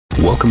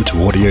Welcome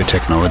to Audio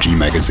Technology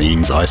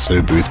Magazine's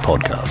ISO Booth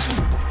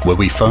podcast, where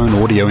we phone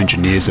audio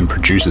engineers and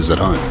producers at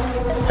home,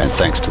 and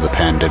thanks to the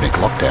pandemic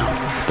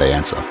lockdown, they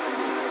answer.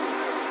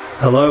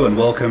 Hello and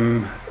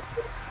welcome.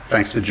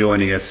 Thanks for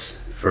joining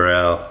us for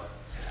our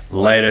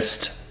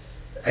latest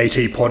AT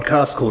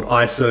podcast called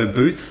ISO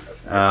Booth.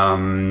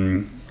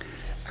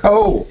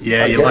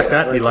 Yeah, you like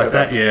that? You like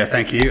that? Yeah,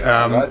 thank you.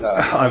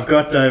 I've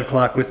got Dave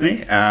Clarke with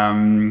me.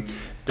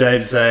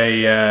 Dave's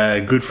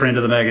a good friend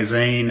of the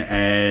magazine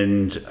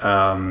and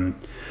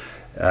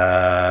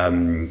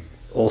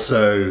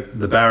also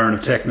the Baron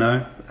of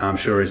Techno. I'm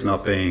sure he's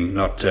not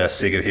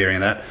sick of hearing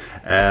that.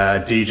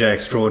 DJ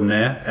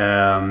extraordinaire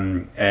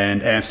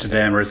and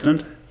Amsterdam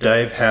resident.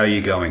 Dave, how are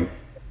you going?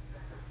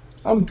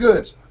 I'm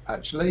good,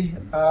 actually.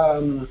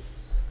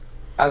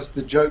 As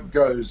the joke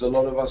goes, a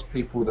lot of us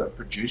people that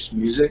produce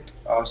music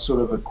are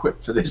sort of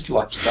equipped for this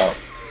lifestyle.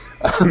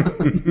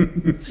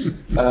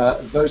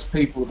 Those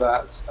people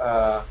that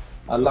are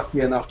lucky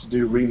enough to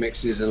do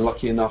remixes and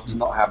lucky enough to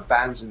not have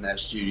bands in their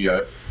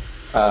studio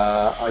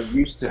are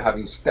used to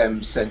having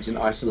stems sent in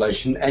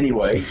isolation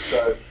anyway.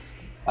 So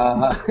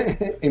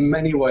in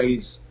many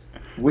ways,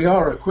 we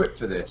are equipped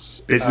for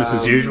this. Business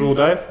as usual,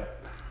 Dave?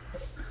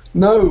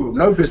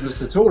 No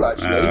business at all,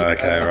 actually.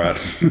 Okay, right.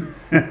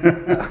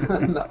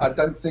 I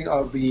don't think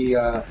I'll be...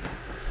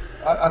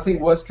 I think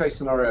worst case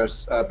scenario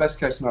is, best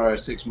case scenario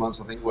is 6 months.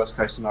 I think worst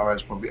case scenario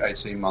is probably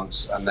 18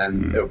 months, and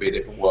then it'll be a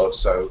different world.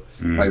 So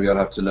maybe I'll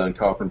have to learn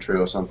carpentry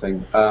or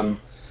something. No,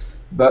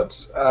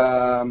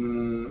 I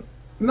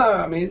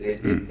mean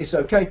it's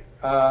okay.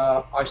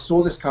 I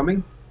saw this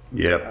coming.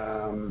 Yep.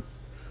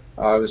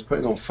 I was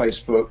putting on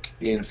Facebook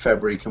in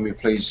February, can we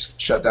please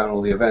shut down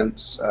all the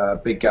events,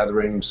 big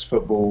gatherings,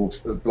 football,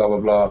 blah, blah,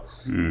 blah.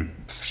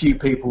 Few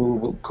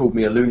people called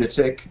me a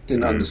lunatic,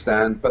 didn't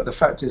understand. But the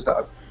fact is that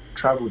I've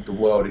traveled the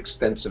world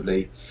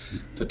extensively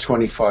for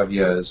 25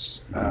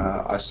 years.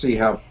 I see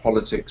how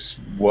politics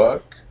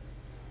work.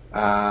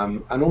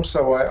 And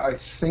also I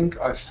think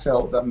I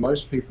felt that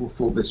most people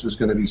thought this was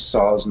going to be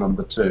SARS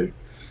 #2,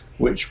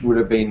 which would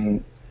have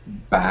been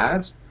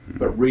bad,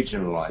 but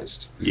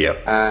regionalized.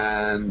 Yep.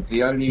 And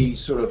the only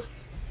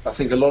I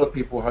think a lot of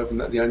people were hoping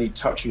that the only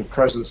touching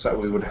presence that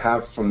we would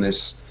have from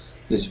this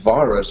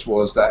virus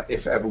was that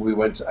if ever we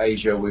went to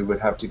Asia, we would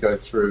have to go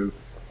through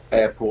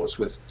airports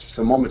with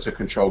thermometer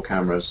control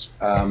cameras.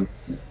 And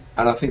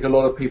I think a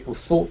lot of people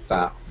thought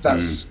that.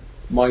 That's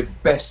my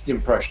best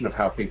impression of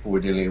how people were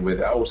dealing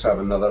with it. I also have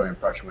another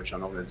impression, which I'm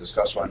not going to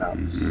discuss right now.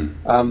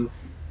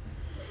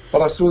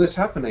 But I saw this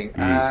happening,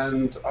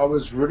 and I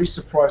was really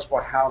surprised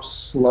by how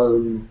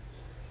slow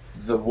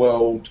the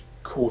world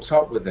caught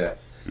up with it.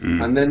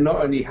 And then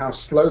not only how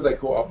slow they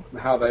caught up,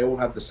 how they all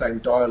had the same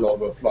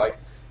dialogue of like,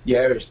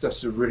 yeah, it's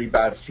just a really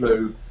bad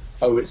flu.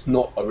 Oh, it's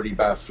not a really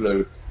bad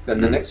flu. Then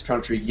the next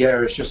country,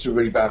 yeah, it's just a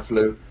really bad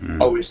flu.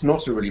 Oh, it's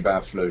not a really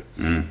bad flu.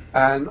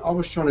 And I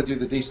was trying to do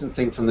the decent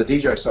thing from the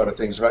DJ side of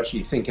things, of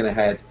actually thinking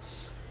ahead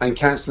and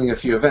cancelling a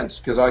few events,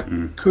 because I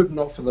could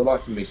not for the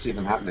life of me see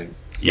them happening.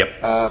 Yep.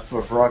 For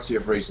a variety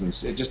of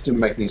reasons. It just didn't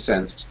make any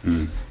sense.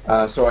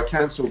 So I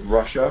cancelled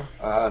Russia,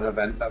 an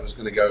event that was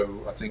going to go,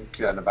 I think,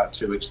 in about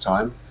 2 weeks'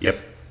 time. Yep.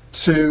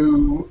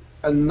 To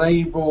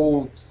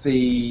enable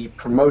the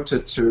promoter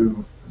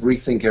to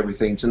rethink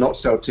everything, to not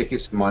sell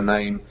tickets in my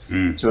name,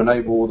 to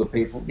enable all the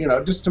people,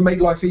 just to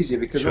make life easier,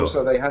 because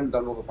also they hadn't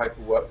done all the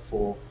paperwork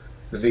for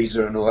the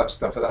visa and all that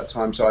stuff at that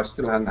time, so I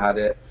still hadn't had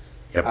it.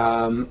 Yep.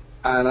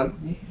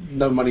 And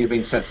no money had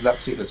been sent at that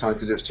particular time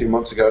because it was 2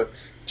 months ago,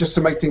 just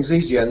to make things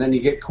easier. And then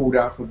you get called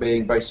out for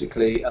being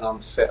basically an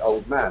unfit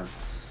old man,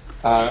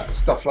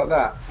 stuff like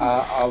that.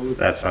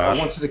 That's harsh.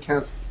 I wanted to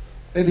count.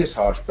 It is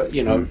harsh, but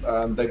they've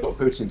got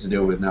Putin to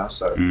deal with now,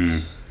 so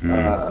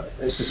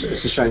it's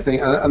a shame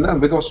thing.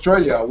 And with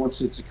Australia, I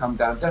wanted to come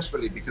down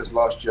desperately because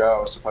last year I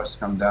was supposed to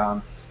come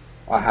down.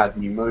 I had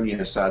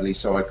pneumonia, sadly,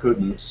 so I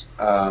couldn't.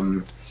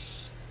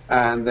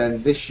 And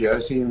then this year,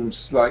 it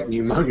seems like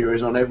pneumonia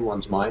is on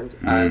everyone's mind.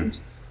 And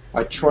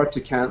I tried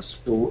to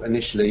cancel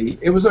initially.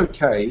 It was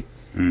okay,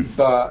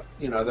 but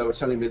they were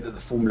telling me that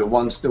the Formula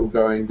One's still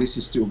going. This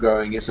is still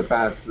going. It's a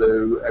bad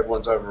flu.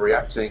 Everyone's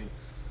overreacting.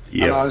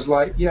 Yep. And I was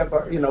like, yeah,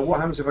 but what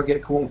happens if I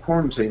get caught in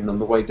quarantine on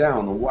the way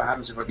down, or what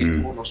happens if I get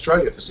caught in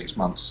Australia for 6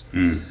 months?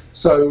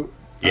 So,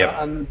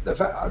 and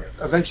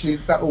eventually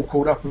that all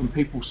caught up, and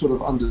people sort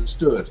of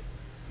understood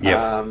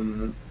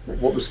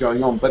what was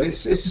going on. But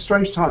it's a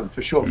strange time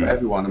for sure for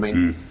everyone. I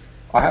mean,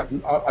 I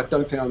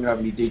don't think I'm going to have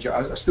any DJ.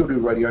 I still do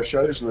radio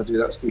shows, and I do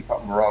that to keep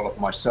up morale of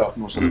myself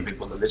and also the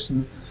people that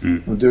listen.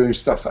 I'm doing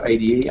stuff for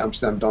ADE,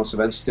 Amsterdam Dance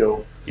Events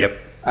still. Yep.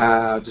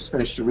 Just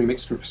finished a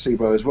remix for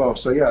Placebo as well.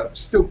 So yeah,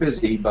 still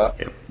busy, but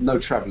no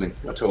travelling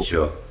at all.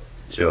 Sure.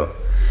 Yeah.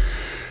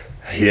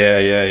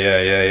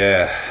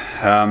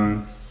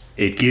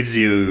 It gives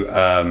you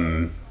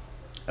a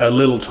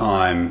little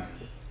time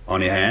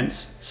on your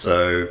hands,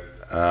 so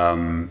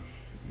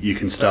you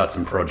can start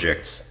some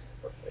projects.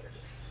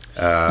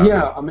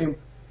 I mean,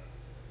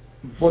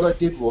 what I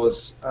did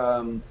was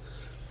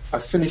I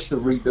finished the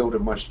rebuild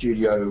of my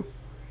studio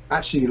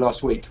actually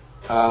last week.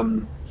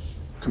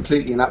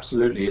 completely and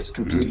absolutely, it's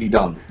completely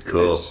done.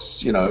 Cool.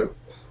 It's,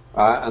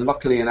 and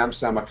luckily in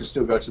Amsterdam I can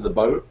still go to the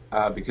boat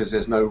because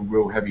there's no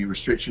real heavy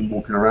restriction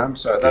walking around,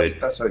 so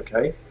that's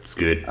okay. It's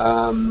good.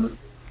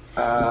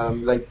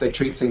 They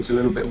treat things a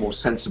little bit more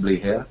sensibly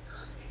here.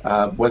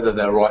 Whether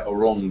they're right or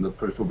wrong, the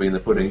proof will be in the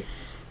pudding.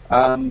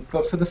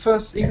 But for the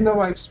first, even though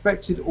I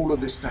expected all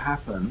of this to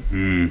happen,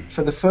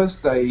 for the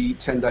first 10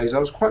 days, I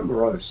was quite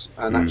morose,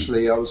 and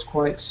actually I was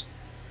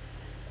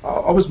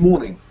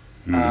mourning.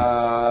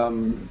 Not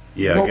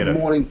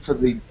mourning for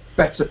the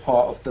better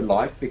part of the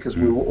life, because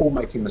we were all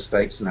making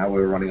mistakes in how we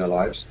were running our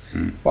lives,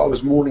 but I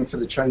was mourning for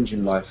the change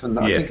in life, and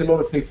I think a lot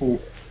of people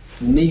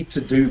need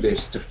to do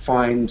this to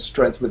find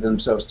strength with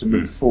themselves to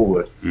move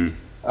forward.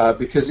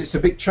 Because it's a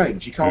big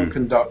change. You can't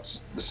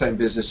conduct the same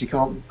business. You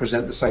can't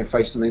present the same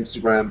face on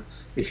Instagram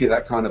if you're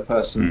that kind of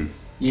person.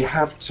 You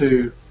have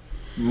to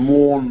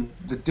mourn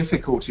the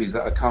difficulties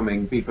that are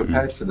coming, be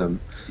prepared for them.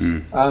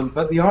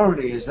 But the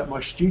irony is that my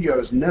studio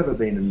has never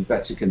been in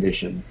better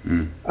condition.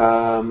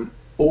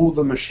 All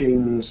the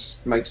machines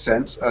make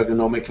sense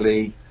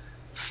ergonomically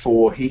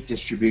for heat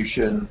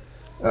distribution,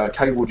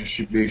 cable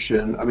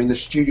distribution. I mean, the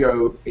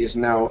studio is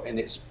now in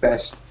its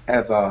best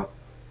ever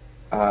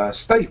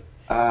state.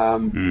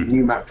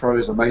 New Mac Pro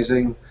is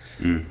amazing.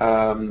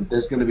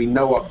 There's going to be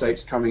no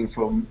updates coming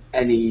from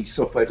any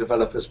software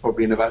developers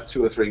probably in about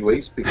 2 or 3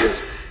 weeks,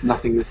 because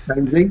nothing is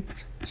changing.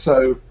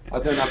 So I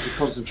don't have to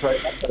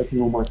concentrate on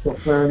updating all my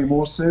software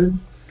anymore soon.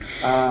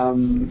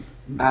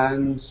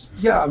 And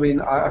yeah, I mean,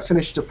 I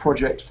finished a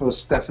project for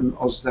Stefan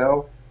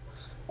Osdell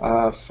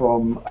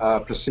from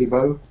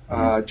Placebo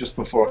just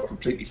before I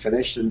completely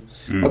finished, and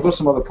I've got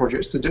some other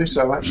projects to do,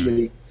 so I'm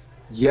actually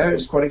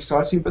it's quite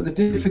exciting. But the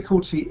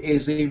difficulty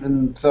is,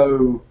 even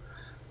though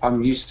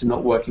I'm used to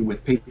not working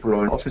with people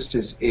or in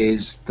offices,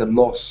 is the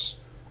loss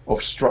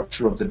of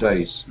structure of the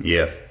days.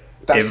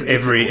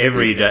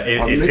 Every day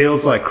it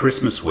feels like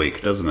Christmas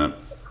week, doesn't it?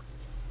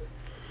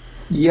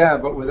 Yeah,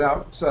 but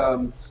without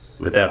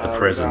the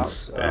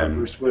presence and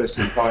Bruce Willis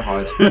and Die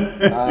Hard.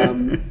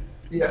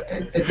 Yeah,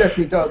 it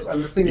definitely does.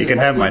 And the thing you is, can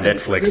have my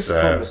Netflix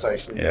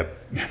conversation.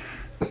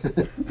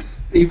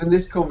 Even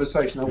this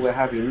conversation that we're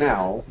having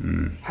now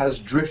has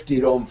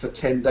drifted on for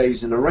 10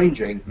 days in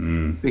arranging,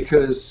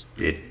 because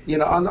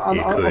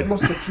I've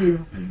lost a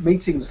few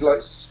meetings, like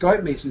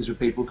Skype meetings with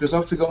people, because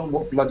I've forgotten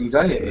what bloody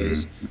day it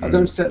is. I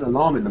don't set an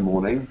alarm in the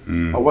morning.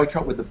 I wake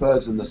up with the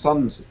birds and the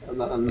sun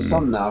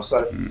now.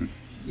 So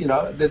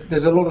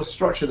there's a lot of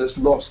structure that's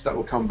lost that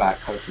will come back,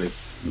 hopefully.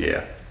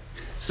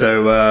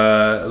 So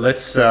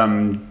let's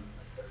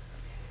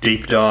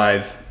deep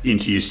dive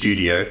into your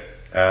studio.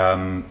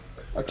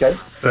 Okay.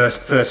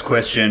 First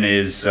question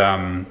is,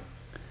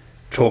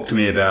 talk to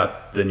me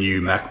about the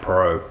new Mac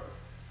Pro.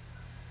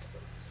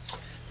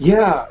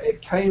 Yeah,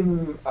 it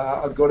came.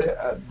 I got it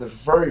at the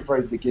very,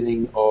 very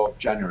beginning of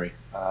January,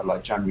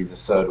 like January the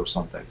 3rd or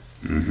something.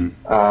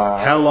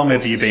 How long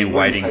have you been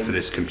waiting for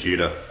this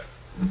computer?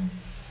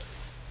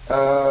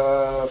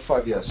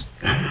 5 years.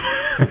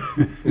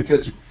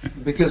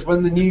 because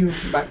when the new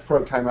Mac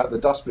Pro came out, the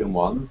dustbin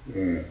one,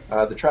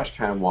 the trash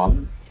can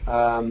one,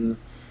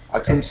 I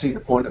couldn't see the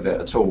point of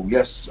it at all.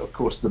 Yes, of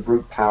course, the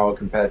brute power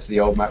compared to the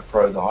old Mac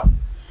Pro,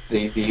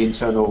 the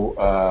internal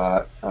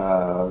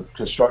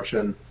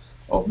construction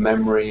of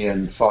memory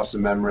and faster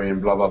memory and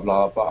blah, blah,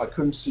 blah. But I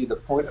couldn't see the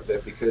point of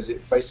it, because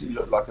it basically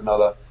looked like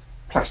another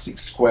plastic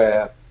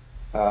square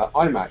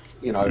iMac,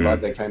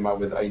 like they came out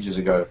with ages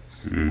ago.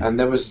 And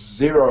there was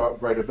zero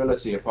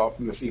upgradability, apart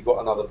from if you got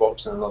another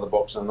box and another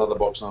box and another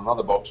box and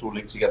another box, all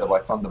linked together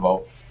by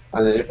Thunderbolt.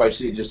 And then it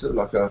basically just looked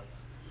like a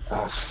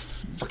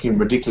fucking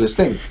ridiculous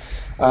thing.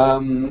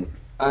 And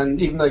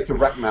even though you could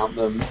rack mount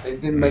them,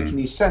 it didn't make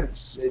any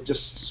sense.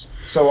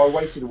 So I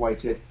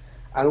waited,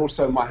 and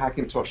also my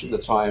Hackintosh at the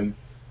time,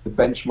 the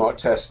benchmark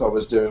test I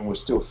was doing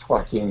was still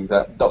thwacking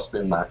that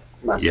dustbin Mac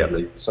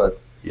massively. So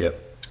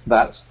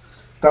that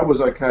was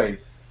okay.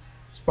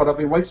 But I've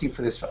been waiting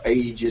for this for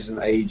ages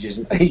and ages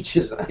and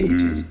ages and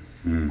ages.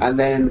 And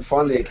then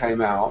finally it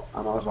came out,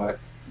 and I was like,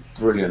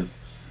 brilliant.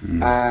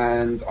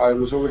 And I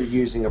was already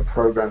using a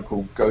program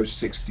called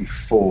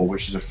Go64,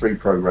 which is a free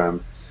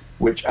program,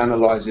 which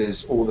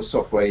analyzes all the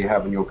software you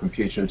have on your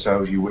computer and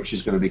tells you which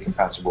is going to be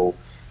compatible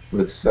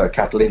with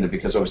Catalina,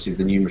 because obviously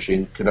the new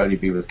machine could only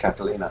be with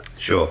Catalina.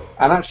 Sure.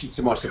 And actually,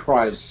 to my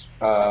surprise,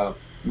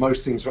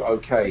 most things were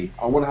okay.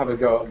 I want to have a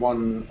go at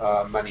one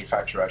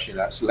manufacturer, actually,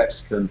 that's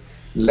Lexicon.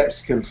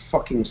 Lexicon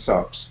fucking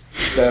sucks.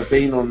 They've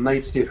been on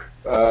native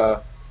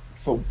and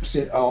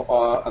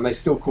they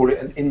still call it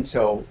an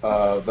Intel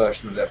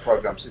version of their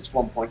program since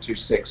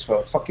 1.26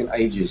 for fucking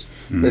ages.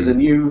 There's a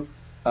new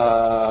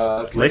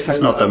at least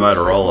it's not the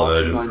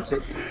Motorola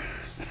version.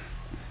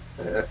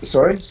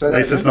 Sorry? At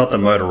least it's not the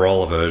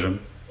Motorola version.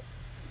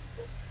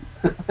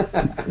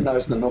 No,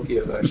 it's the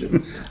Nokia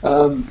version.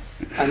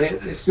 And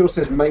it still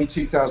says May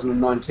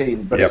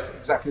 2019, but it's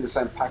exactly the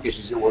same package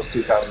as it was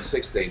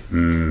 2016.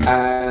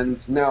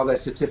 And now their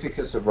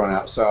certificates have run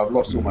out, so I've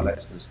lost all my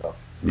Lexicon stuff.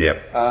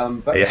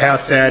 But how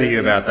sad are you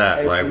about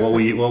that? Like, what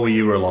were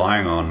you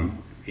relying on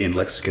in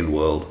Lexicon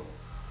world?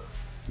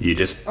 You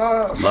just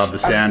love the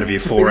sound of your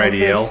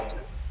 480L?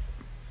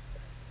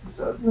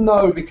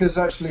 No, because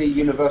actually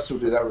Universal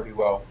do that really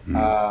well,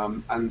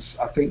 and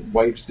I think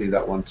Waves do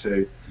that one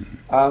too.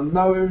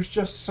 No, it was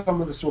just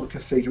some of the sort of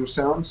cathedral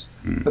sounds,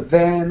 but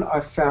then I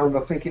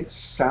think it's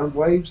Sound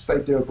Waves. They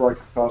do a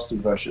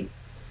broadcasting version.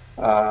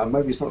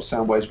 Maybe it's not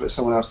Sound Waves, but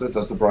someone else that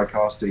does the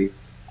broadcasting.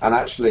 And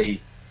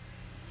actually,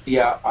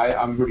 yeah,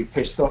 I'm really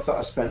pissed off that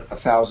I spent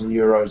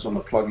 €1,000 on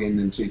a plugin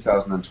in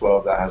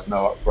 2012 that has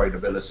no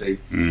upgradability.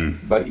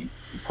 But you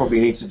probably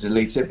need to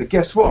delete it. But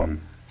guess what?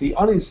 The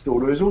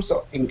uninstaller is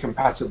also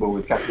incompatible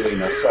with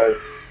Catalina, so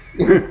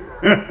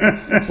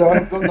so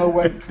I've got no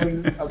way of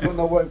clean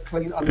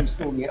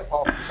uninstalling it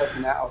apart from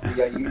taking it out of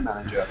the AU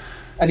manager.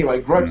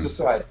 Anyway, gripes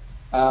aside,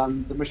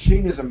 the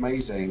machine is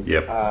amazing.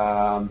 Yep.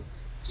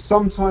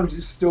 Sometimes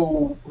it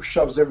still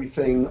shoves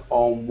everything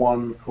on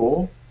one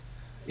core,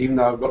 even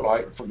though I've got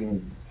like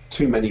fucking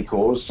too many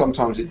cores.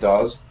 Sometimes it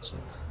does.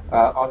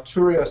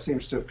 Arturia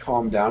seems to have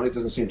calmed down. It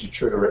doesn't seem to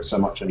trigger it so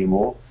much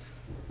anymore.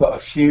 But a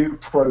few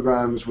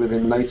programs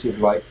within native,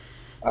 like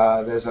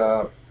there's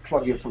a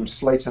plugin from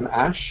Slate and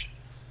Ash,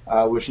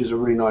 which is a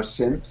really nice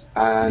synth,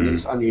 and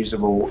it's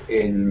unusable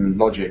in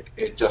Logic.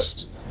 It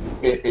just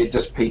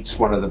peaks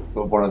one of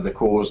the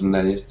cores, and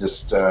then it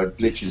just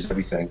glitches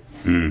everything.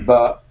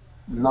 But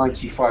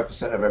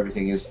 95% of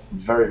everything is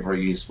very,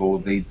 very useful.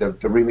 The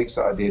remix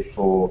that I did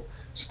for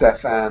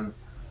Stefan,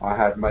 I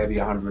had maybe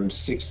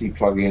 160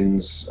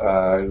 plugins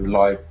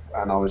live,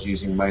 and I was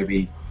using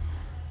maybe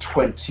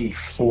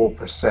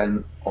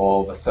 24%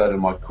 of a third of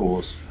my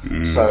cores.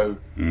 So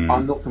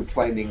I'm not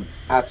complaining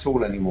at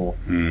all anymore.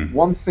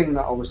 One thing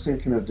that I was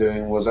thinking of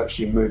doing was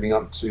actually moving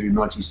up to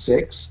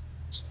 96.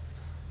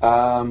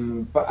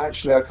 But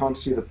actually I can't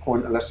see the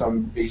point unless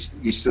I'm you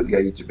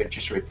did bit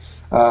history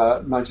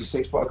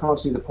 96, but I can't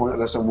see the point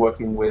unless I'm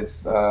working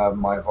with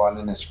my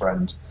violinist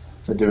friend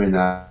for doing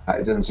that.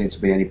 It doesn't seem to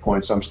be any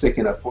point, so I'm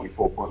sticking at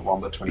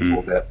 44.1 but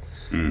 24-bit.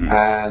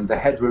 And the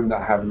headroom that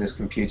I have in this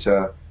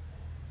computer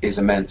is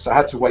immense. I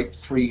had to wait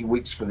 3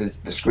 weeks for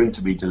the screen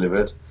to be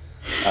delivered,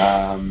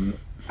 and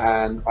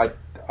I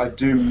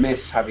do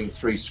miss having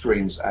 3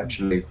 screens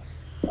actually.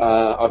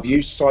 I've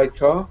used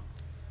Sidecar,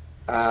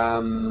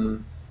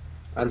 and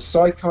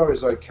Sidecar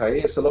is okay.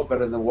 It's a lot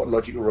better than what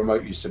Logic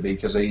Remote used to be,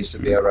 because there used to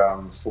be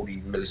around 40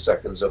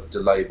 milliseconds of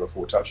delay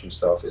before touching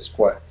stuff. It's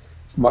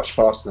much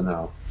faster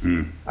now,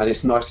 and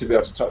it's nice to be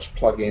able to touch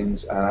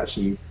plugins and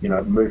actually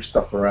move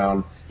stuff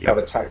around, have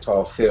a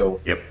tactile feel.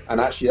 And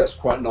actually that's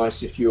quite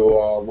nice if you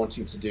are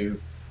wanting to do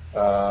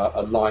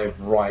a live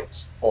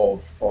write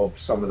of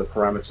some of the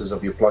parameters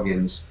of your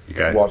plugins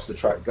whilst the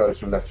track goes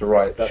from left to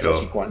right. That's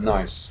actually quite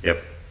nice.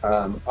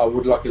 I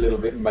would like a little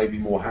bit maybe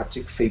more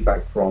haptic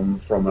feedback from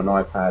an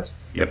iPad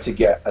to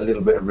get a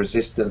little bit of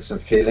resistance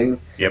and feeling.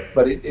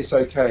 But it's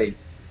okay.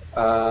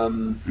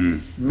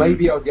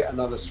 Maybe I'll get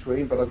another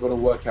screen, but I've got to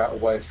work out a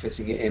way of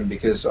fitting it in,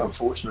 because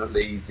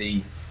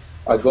unfortunately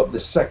I got the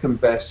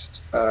second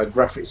best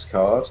graphics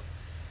card,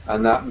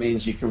 and that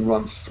means you can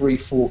run 3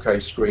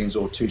 4K screens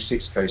or 2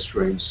 6K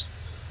screens.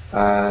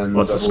 And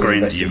what's the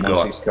screen that you've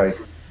got? 6K.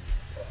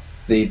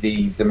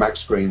 The Mac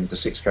screen, the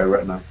 6K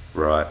Retina.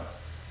 Right.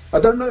 I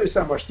don't notice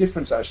that much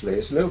difference actually.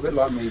 It's a little bit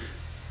like me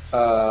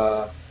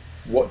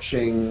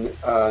watching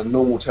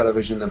normal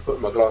television and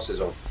putting my glasses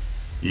on.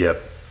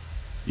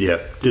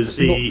 Does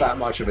not that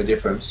much of a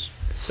difference.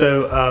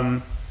 So,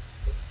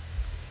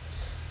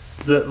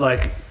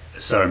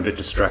 sorry, I'm a bit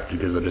distracted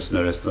because I just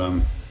noticed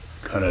I'm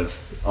kind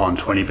of on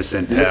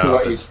 20%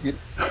 power.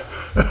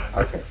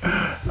 Okay.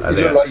 You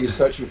look like you're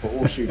searching for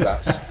horseshoe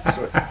bats.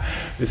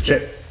 Let's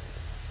check.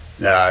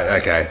 No,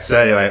 okay. So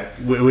anyway,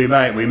 we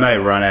may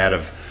run out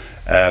of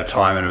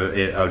time,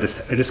 and I'm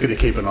just going to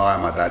keep an eye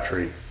on my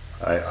battery.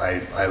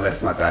 I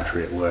left my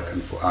battery at work,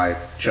 and I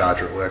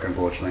charge it at work,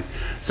 unfortunately.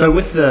 So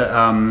with the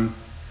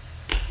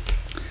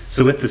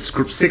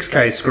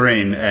 6K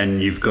screen,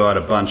 and you've got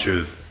a bunch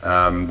of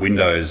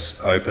windows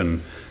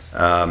open,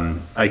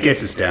 I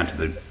guess it's down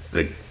to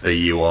the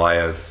UI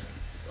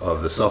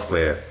of the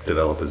software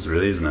developers,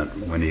 really, isn't it?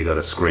 When you got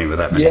a screen with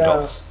that many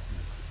dots.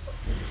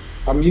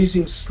 I'm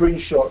using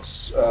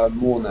screenshots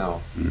more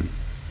now.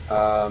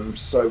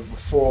 So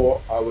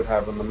before I would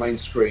have on the main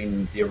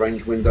screen the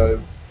arrange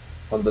window,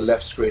 on the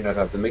left screen I'd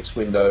have the mix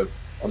window,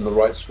 on the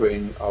right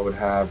screen I would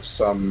have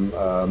some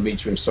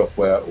metering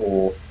software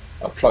or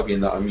a plugin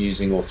that I'm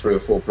using, or 3 or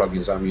 4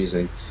 plugins I'm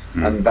using,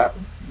 and that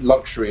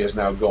luxury is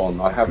now gone.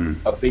 I have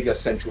a bigger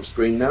central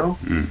screen now,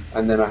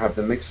 and then I have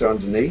the mixer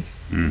underneath,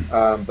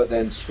 but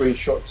then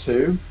screenshot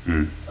 2,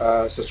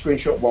 so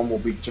screenshot 1 will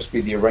just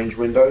be the arrange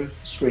window,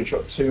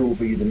 screenshot 2 will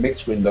be the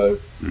mix window,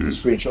 and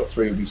screenshot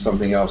 3 will be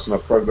something else, and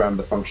I've programmed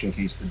the function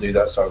keys to do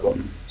that, so I've got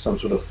some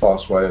sort of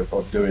fast way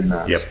of doing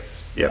that.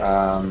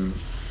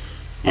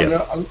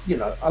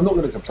 I'm not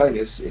going to complain.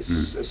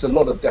 It's a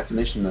lot of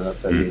definition in that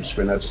 30-inch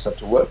screen. I just have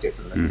to work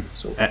differently.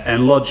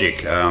 And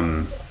Logic,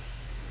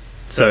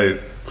 so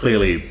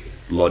clearly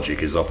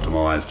Logic is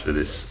optimized for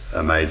this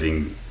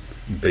amazing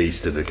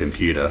beast of a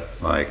computer.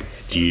 Like,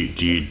 do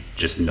you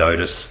just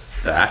notice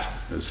that,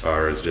 as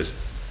far as just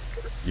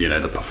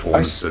the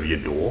performance of your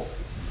DAW?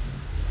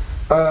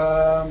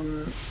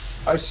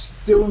 I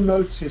still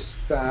notice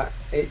that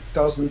it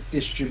doesn't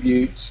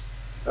distribute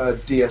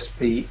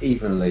DSP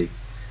evenly.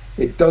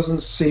 It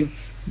doesn't seem.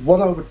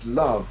 What I would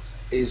love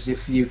is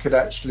if you could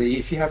actually,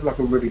 if you have like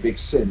a really big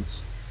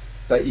synth,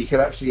 that you could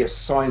actually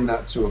assign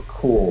that to a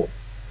core,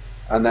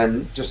 and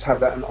then just have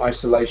that in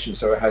isolation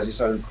so it has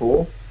its own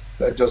core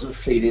that doesn't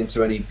feed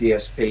into any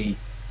DSP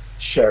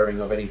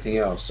sharing of anything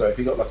else. So if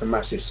you got like a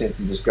massive synth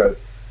and just go,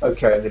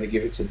 okay, I'm going to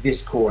give it to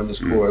this core and this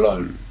core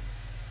alone.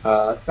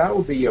 That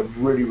would be a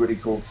really, really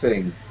cool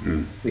thing,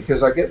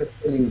 because I get the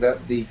feeling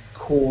that the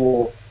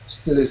core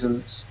still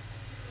isn't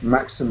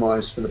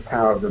maximized for the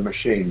power of the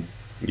machine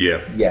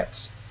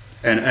yet.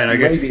 And I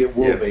guess maybe it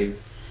will be.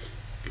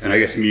 And I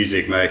guess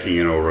music making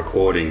or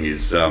recording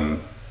is a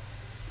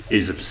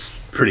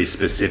pretty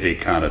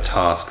specific kind of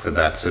task for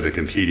that sort of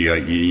computer.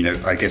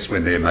 I guess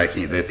when they're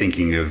making it, they're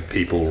thinking of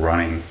people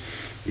running,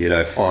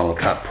 Final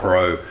Cut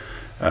Pro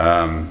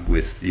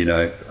with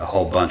a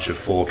whole bunch of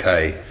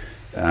 4K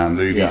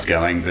movies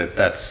going, but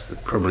that's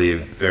probably a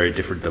very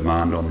different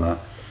demand on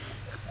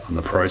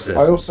the process.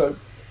 I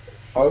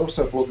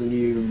also bought the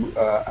new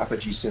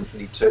Apogee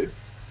Symphony 2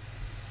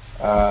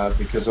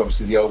 because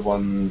obviously the old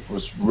one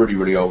was really,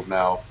 really old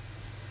now.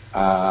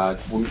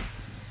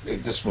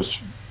 This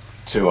was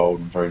too old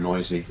and very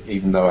noisy,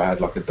 even though I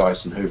had like a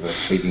Dyson Hoover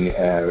feeding it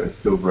air. It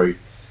still very,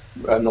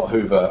 not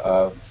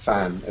Hoover,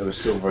 fan. It was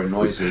still very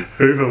noisy.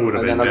 Hoover would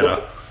have been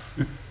better.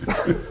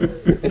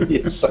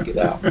 Yeah, suck it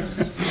out.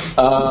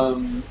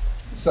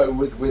 So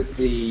with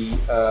the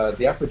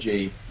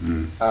Apogee,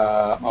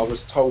 I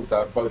was told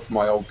that both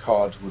my old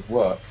cards would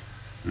work.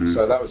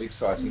 So that was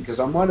exciting, because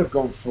I might have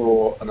gone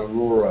for an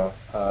Aurora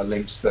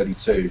Lynx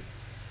 32.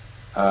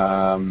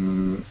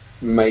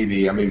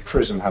 Maybe. I mean,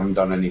 Prism haven't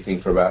done anything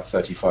for about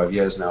 35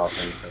 years now. I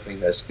think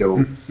they're still.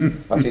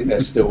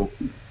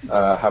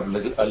 Have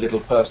a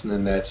little person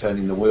in there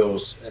turning the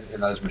wheels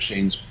in those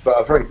machines, but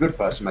a very good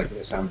person making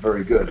it sound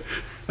very good.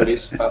 But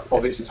it's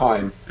of its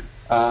time.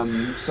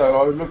 So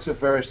I looked at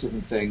various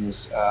different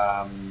things,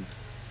 and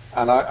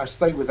I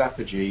stayed with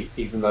Apogee,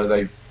 even though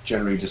they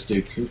generally just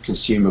do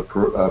consumer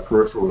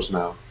peripherals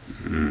now.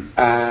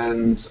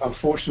 And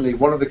unfortunately,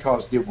 one of the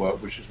cards did work,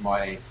 which was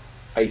my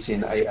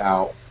 8-in,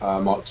 8-out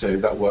Mark II.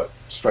 That worked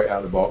straight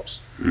out of the box.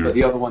 But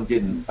the other one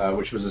didn't,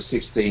 which was a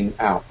 16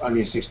 out,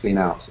 only a 16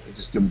 out. It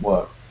just didn't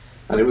work.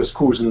 And it was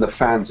causing the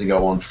fan to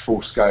go on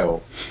full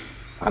scale.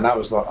 And that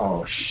was like,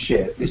 oh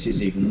shit, this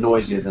is even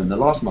noisier than the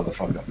last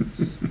motherfucker.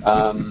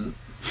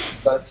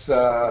 But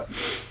I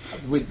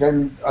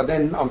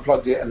then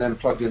unplugged it and then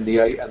plugged in the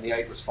 8, and the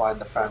 8 was fine,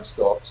 the fan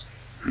stopped.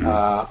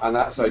 And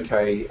that's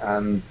okay.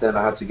 And then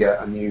I had to get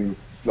a new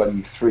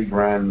bloody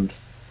 $3,000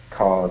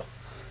 card.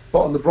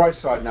 But on the bright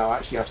side now, I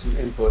actually have some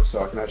inputs,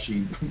 so I can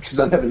actually, because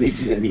I never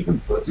needed any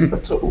inputs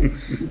at all.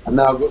 And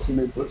now I've got some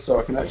inputs, so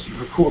I can actually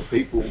record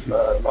people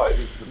live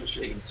into the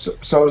machine. So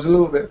I was a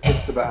little bit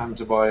pissed about having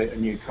to buy a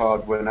new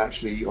card when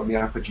actually on the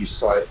Apogee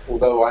site,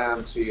 although I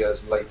am 2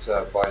 years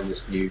later buying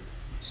this new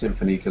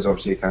Symphony, because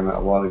obviously it came out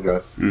a while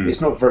ago,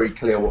 it's not very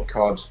clear what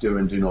cards do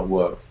and do not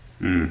work.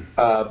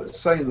 But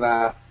saying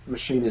that, the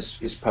machine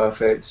is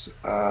perfect.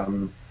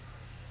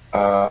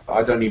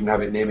 I don't even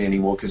have it near me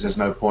anymore because there's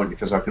no point,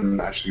 because I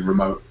can actually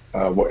remote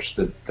watch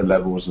the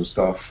levels and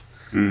stuff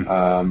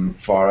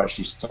via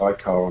actually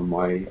Sidecar on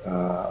my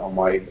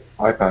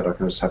iPad. I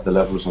can just have the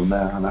levels on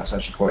there, and that's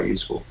actually quite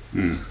useful.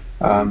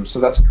 So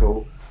that's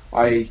cool.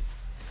 I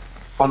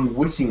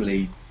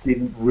unwittingly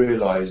didn't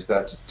realise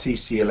that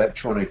TC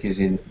Electronic is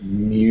in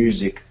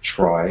Music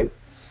Tribe,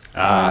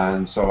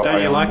 and so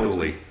don't you like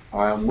Uli?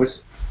 I am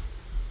with.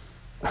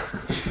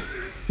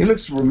 He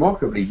looks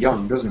remarkably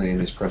young, doesn't he, in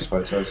his press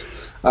photos?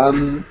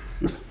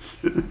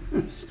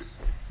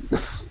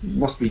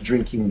 Must be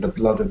drinking the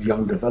blood of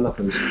young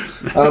developers.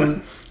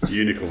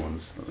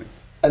 Unicorns, I think.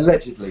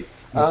 Allegedly.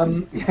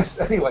 Yes,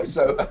 anyway,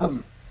 so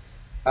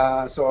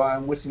I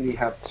unwittingly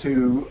have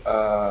 2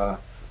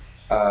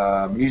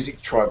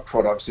 Music Tribe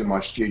products in my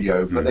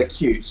studio, but they're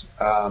cute.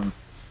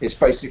 It's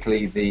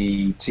basically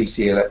the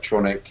TC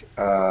Electronic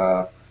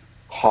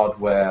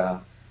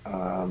hardware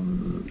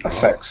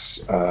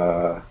effects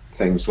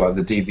things, like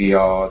the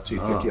DVR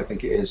 250, I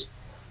think it is,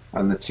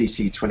 and the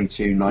TC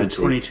 2290. The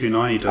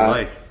 2290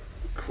 delay.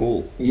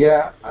 Cool.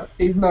 Yeah,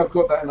 even though I've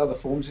got that in other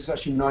forms, it's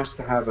actually nice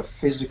to have a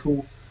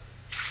physical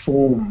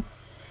form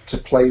to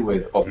play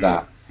with of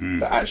that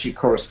actually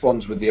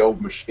corresponds with the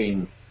old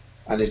machine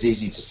and is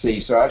easy to see.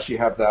 So I actually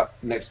have that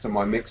next to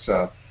my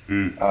mixer,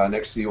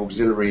 next to the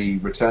auxiliary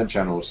return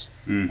channels,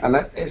 and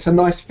that it's a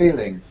nice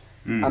feeling.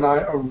 And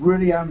I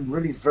really am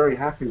very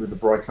happy with the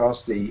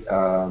Bricasti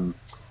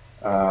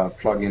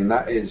plugin.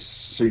 That is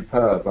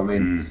superb. I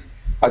mean,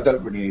 I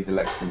don't really need the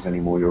Lexicons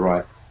anymore, you're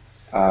right.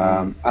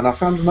 And I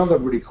found another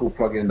really cool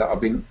plugin that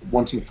I've been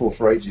wanting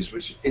for ages,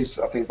 which is,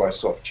 I think, by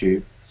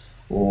Softtube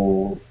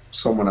or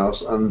someone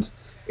else, and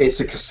it's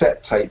a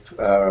cassette tape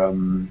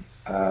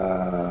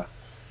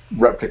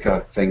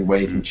replica thing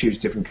where you can choose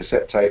different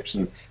cassette tapes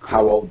and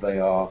how old they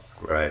are.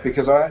 Right.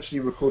 Because I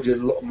actually recorded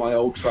a lot of my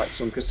old tracks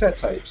on cassette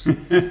tapes,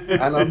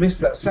 and I miss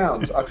that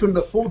sound. I couldn't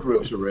afford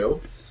reel-to-reel,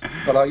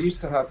 but I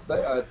used to have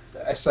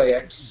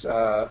SAX,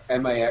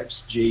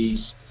 MAX,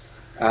 Gs,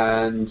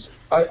 and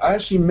I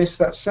actually miss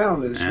that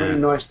sound, and it's really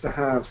nice to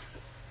have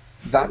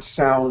that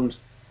sound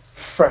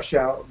fresh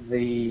out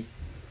the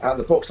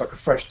box, like a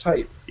fresh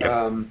tape.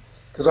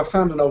 Because I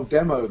found an old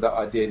demo that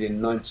I did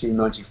in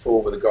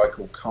 1994 with a guy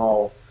called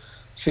Carl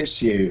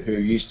Fitzhugh, who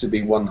used to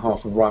be one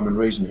half of Rhyme and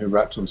Reason, who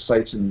rapped on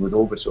Satan with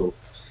Orbital,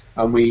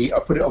 and I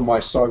put it on my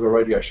Saga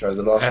radio show,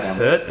 the last one. I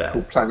heard that.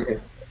 Called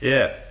Planet.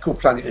 Yeah. Called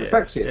Planet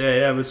Infected.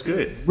 Yeah, it was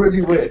good.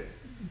 Really weird,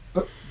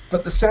 but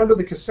the sound of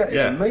the cassette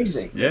is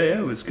amazing. Yeah,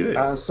 it was good.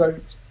 So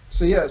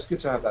yeah, it's good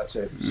to have that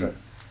too. So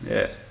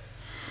yeah,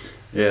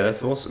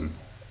 that's awesome.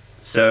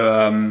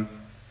 So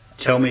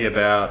tell me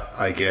about,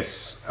 I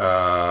guess,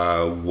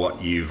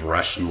 what you've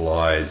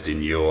rationalized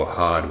in your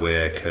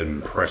hardware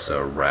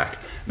compressor rack.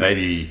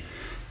 Maybe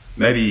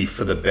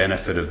for the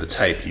benefit of the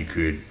tape, you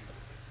could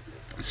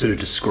sort of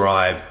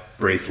describe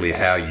briefly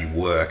how you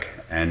work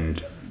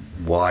and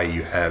why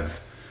you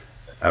have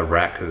a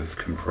rack of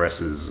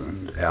compressors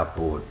and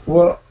outboard.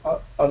 Well,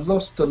 I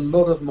lost a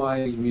lot of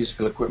my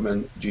musical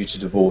equipment due to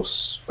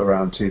divorce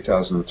around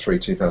 2003,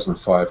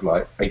 2005.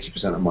 Like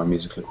 80% of my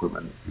musical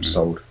equipment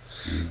sold.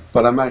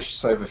 But I managed to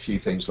save a few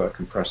things like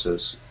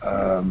compressors.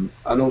 And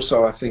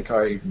also I think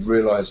I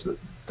realized that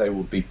they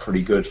would be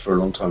pretty good for a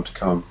long time to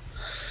come.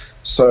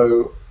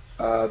 So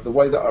the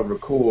way that I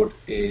record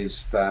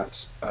is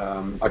that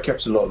I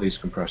kept a lot of these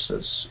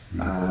compressors,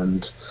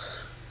 and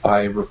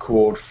I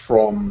record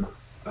from,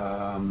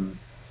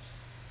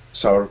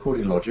 so I record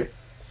in Logic,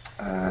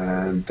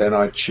 and then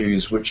I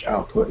choose which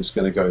output it's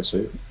going to go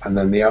to, and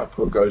then the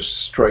output goes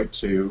straight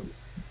to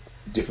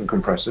different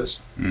compressors.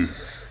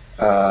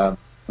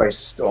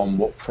 Based on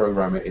what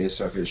program it is.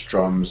 So if it's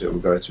drums, it will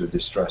go to a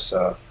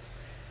distressor.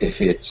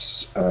 If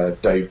it's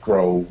Dave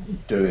Grohl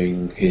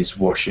doing his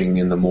washing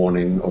in the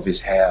morning of his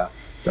hair,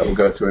 that will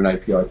go through an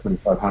API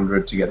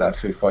 2500 to get that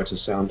Foo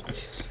Fighters sound.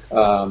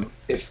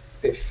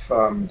 If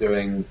I'm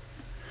doing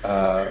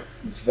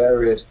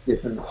various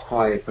different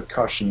high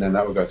percussion, then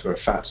that will go through a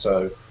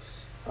Fatso.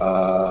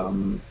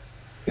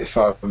 If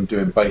I'm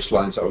doing bass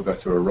lines, that will go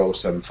through a Roll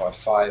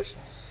 755.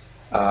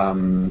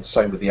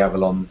 Same with the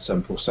Avalon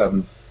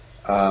 747.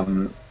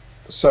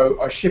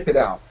 So I ship it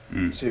out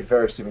to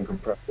various different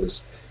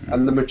compressors,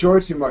 and the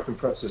majority of my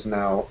compressors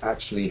now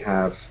actually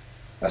have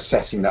a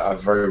setting that I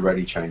very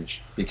rarely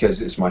change,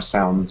 because it's my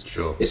sound.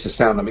 Sure. It's the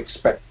sound I'm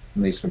expecting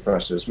from these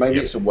compressors. Maybe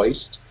it's a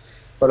waste,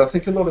 but I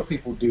think a lot of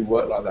people do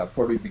work like that,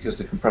 probably because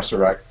the compressor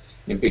rack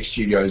in big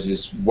studios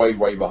is way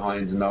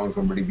behind, and no one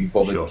can really be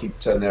bothered to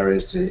turn their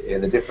ears to hear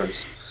the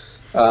difference.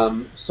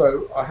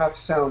 So I have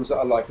sounds that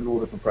I like in all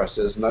the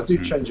compressors, and I do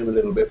change them a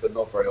little bit, but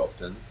not very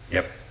often.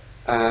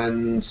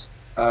 And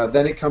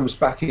then it comes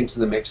back into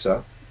the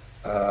mixer,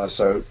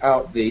 so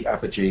out the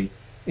apogee,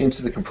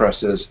 into the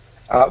compressors,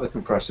 out the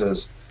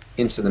compressors,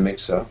 into the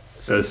mixer.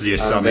 So this is your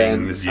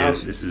summing. This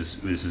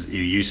is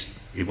you use,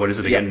 what is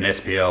it again? An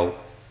SPL.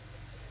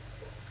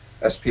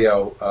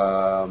 SPL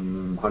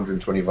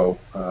 120 volt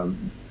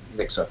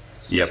mixer.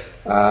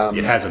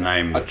 It has a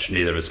name which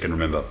neither of us can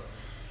remember.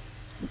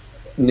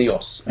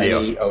 Neos.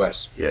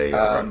 Neos.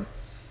 Right.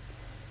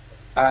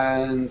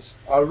 And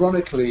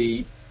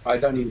ironically, I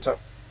don't even touch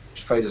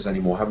faders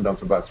anymore. I haven't done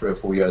for about 3 or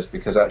 4 years,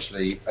 because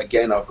actually,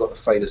 again, I've got the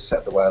faders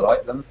set the way I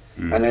like them,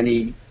 and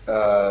any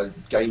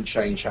gain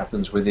change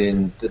happens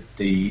within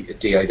the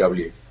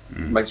DAW.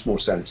 Makes more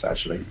sense,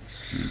 actually.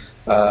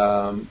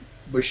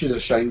 Which is a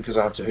shame, because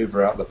I have to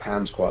hoover out the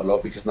pans quite a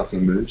lot because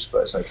nothing moves,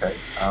 but it's okay.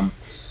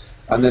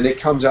 And then it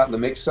comes out in the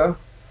mixer.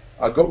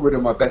 I got rid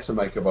of my Better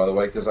Maker, by the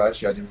way, because I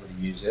didn't really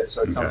use it.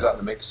 So it comes out in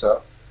the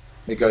mixer.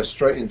 It goes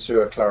straight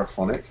into a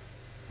Clariphonic.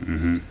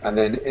 And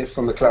then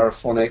from the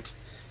Clariphonic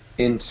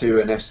into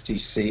an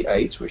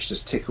STC8, which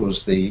just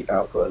tickles the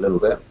output a little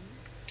bit.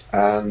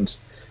 And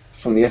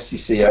from the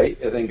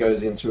STC8, it then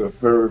goes into a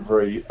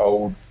very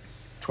old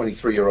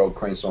 23-year-old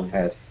Cranesong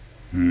head,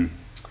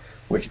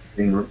 which has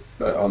been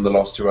on the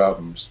last 2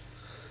 albums.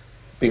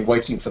 Been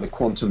waiting for the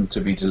Quantum to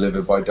be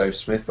delivered by Dave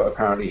Smith, but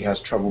apparently he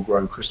has trouble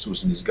growing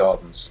crystals in his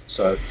gardens.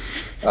 So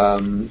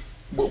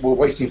we're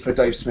waiting for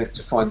Dave Smith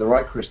to find the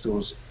right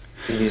crystals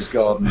in his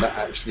garden that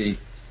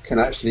can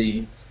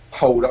actually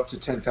hold up to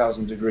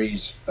 10,000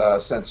 degrees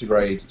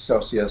centigrade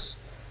Celsius,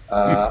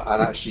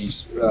 and actually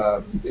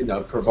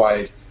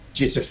provide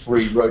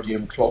jitter-free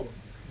rhodium clock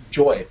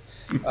joy.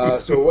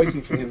 So we're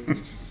waiting for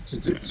him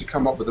to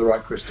come up with the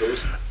right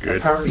crystals. Good.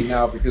 Apparently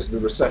now, because of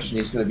the recession,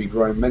 he's going to be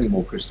growing many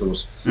more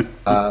crystals.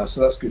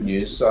 So that's good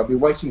news. So I've been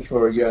waiting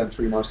for 1 year and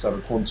 3 months to have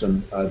a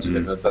Quantum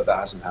delivered, but that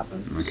hasn't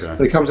happened.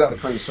 But it comes out the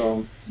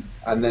Cranesong,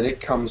 and then it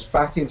comes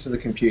back into the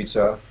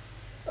computer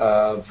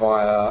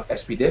via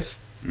SPDIF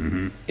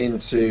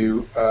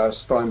into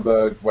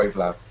Steinberg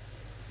Wavelab.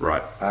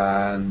 Right.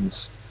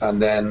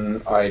 And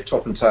then I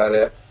top and tail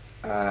it,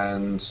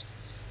 and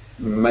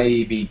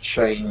maybe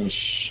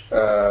change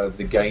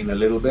the gain a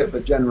little bit,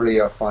 but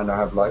generally I find I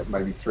have like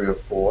maybe 3 or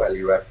 4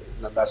 LUF,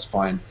 and that's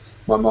fine.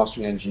 My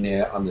mastering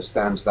engineer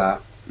understands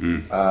that.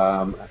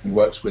 He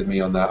works with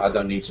me on that. I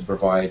don't need to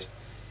provide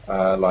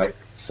like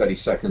 30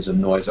 seconds of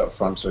noise up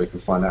front so he can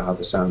find out how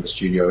the sound of the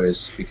studio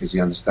is, because he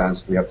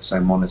understands we have the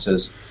same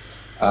monitors.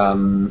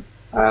 And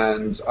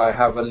I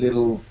have a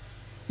little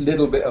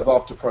bit of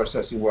after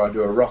processing where I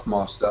do a rough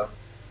master,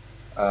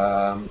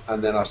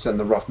 and then I send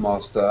the rough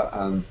master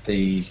and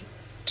the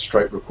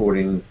straight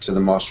recording to the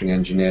mastering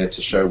engineer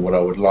to show what I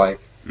would like,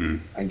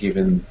 and give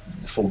him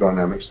the full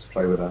dynamics to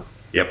play with that.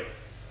 Yep.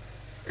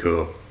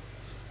 Cool.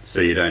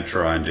 So you don't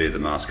try and do the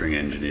mastering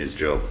engineer's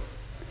job?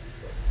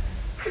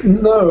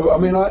 No, I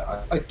mean,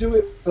 I do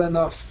it well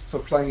enough for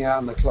playing out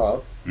in the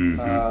club,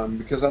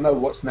 because I know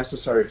what's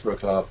necessary for a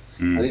club,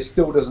 and it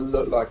still doesn't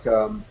look like,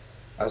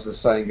 as the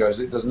saying goes,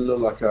 it doesn't look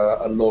like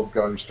a log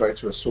going straight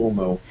to a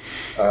sawmill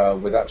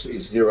with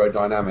absolutely zero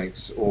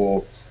dynamics,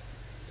 or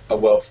a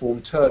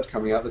well-formed turd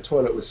coming out the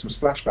toilet with some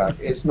splashback.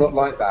 It's not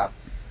like that.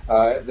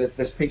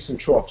 There's peaks and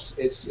troughs.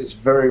 It's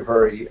very,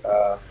 very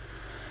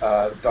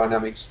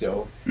dynamic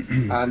still,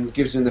 and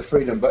gives him the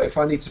freedom. But if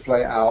I need to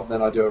play it out,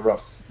 then I do a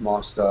rough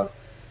master,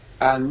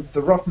 and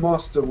the rough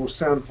master will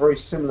sound very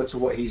similar to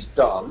what he's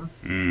done,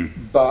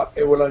 but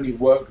it will only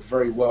work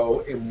very well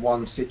in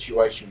one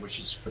situation, which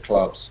is for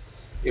clubs.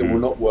 It will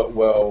not work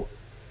well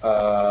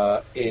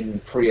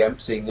in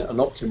preempting an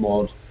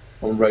Optimod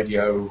on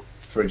radio,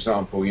 for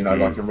example, you know,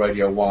 like in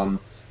Radio 1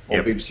 or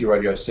BBC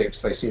Radio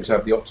 6. They seem to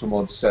have the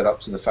Optimod set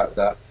up to the fact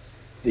that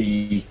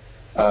the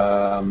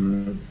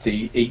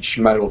each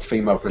male or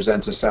female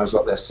presenter sounds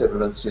like their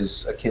sibilance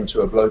is akin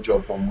to a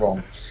blowjob gone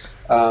wrong.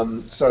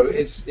 So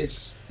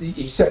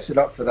he sets it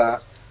up for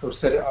that. He'll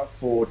set it up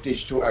for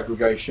digital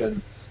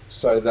aggregation,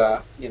 so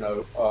that, you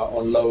know,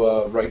 on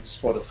lower rate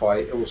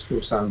Spotify it will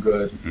still sound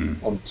good,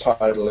 on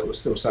Tidal it will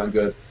still sound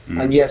good.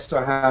 And yes,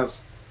 I have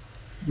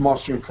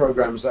mastering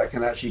programs that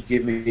can actually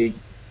give me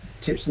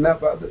tips and that,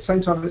 but at the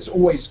same time it's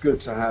always good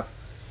to have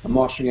a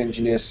mastering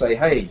engineer say,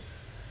 hey,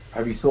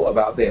 have you thought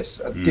about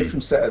this? A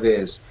different set of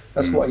ears.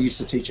 That's what I used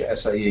to teach at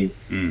SAE.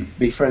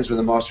 Be friends with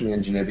a mastering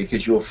engineer,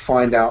 because you'll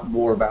find out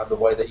more about the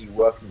way that you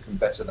work and can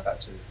better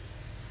that too.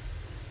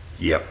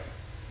 Yep.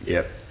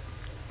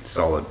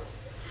 Solid.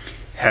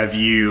 Have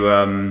you,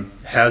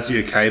 how's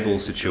your cable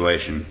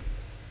situation?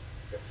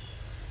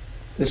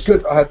 It's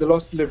good. I had the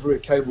last delivery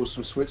of cables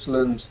from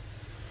Switzerland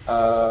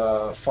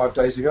 5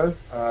 days ago.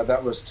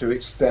 That was to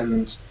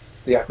extend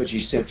the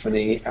Apogee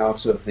Symphony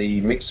out of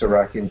the mixer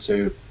rack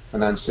into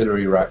an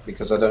ancillary rack,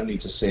 because I don't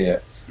need to see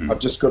it. I've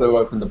just got to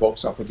open the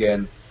box up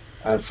again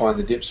and find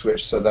the dip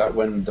switch, so that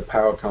when the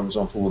power comes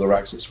on for all the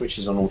racks, it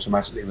switches on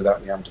automatically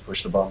without me having to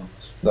push the button.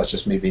 That's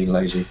just me being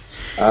lazy.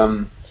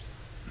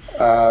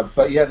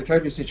 But yeah, the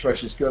cabling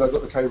situation is good. I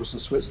got the cables from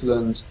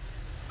Switzerland,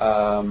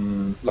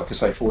 like I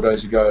say, 4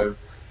 days ago.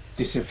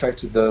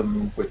 Disinfected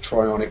them with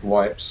Trionic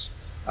wipes,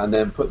 and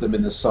then put them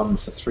in the sun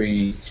for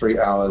three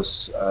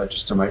hours,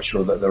 just to make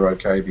sure that they're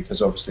okay,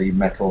 because obviously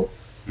metal,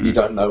 you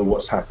don't know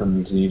what's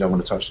happened and you don't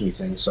want to touch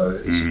anything, so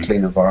it's a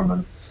clean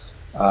environment.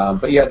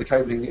 But yeah, the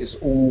cabling is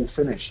all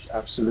finished,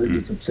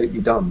 absolutely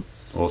completely done.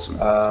 Awesome.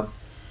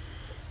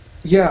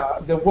 Yeah,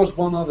 there was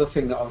one other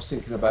thing that I was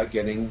thinking about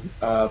getting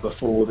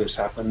before all this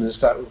happened, is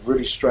that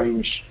really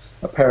strange,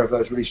 a pair of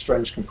those really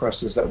strange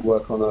compressors that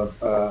work on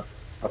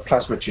a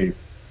plasma tube.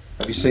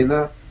 Have you seen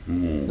that?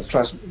 The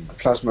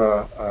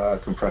plasma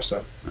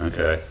compressor.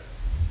 Okay.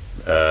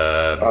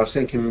 I was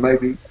thinking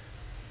maybe.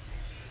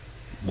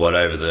 What,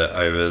 over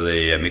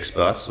the mix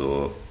bus,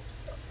 or?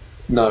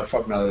 No,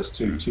 fuck no. There's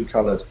two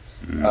coloured.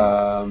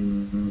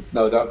 No,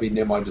 that would be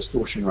near my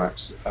distortion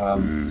racks.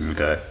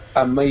 Okay.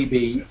 And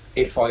maybe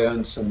if I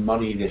earn some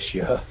money this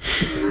year,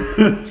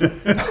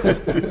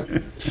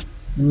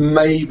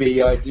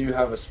 maybe I do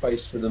have a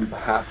space for them.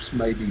 Perhaps.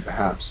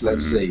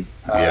 Let's see.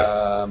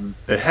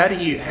 But how do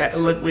you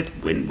look with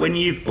when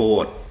you've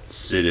bought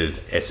sort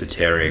of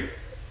esoteric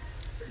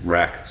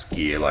rack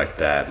gear like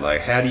that?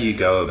 Like, how do you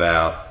go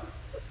about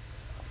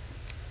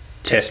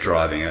test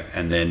driving it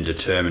and then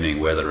determining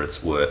whether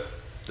it's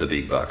worth the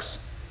big bucks?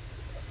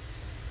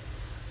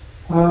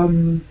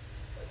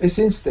 It's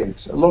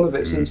instinct. A lot of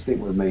it's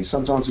instinct with me.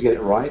 Sometimes I get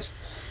it right.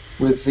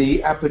 With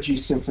the Apogee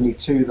Symphony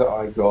 2 that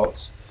I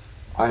got,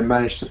 I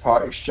managed to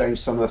part exchange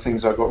some of the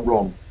things I got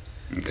wrong.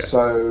 Okay.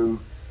 So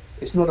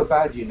it's not a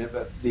bad unit,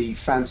 but the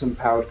phantom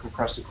powered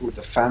compressor called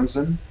the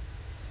Fanzen,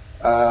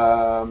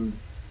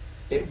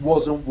 it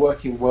wasn't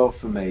working well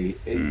for me.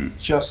 It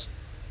just,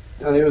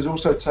 and it was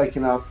also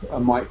taking up a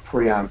mic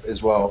preamp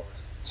as well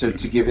to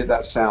give it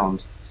that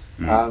sound.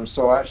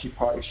 So I actually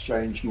part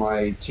exchanged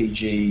my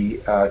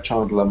TG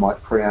Chandler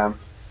mic preamp,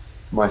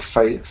 my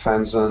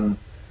Fanzen,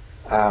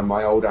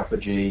 my old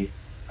Apogee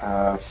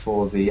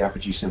for the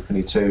Apogee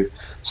Symphony 2.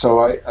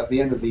 So at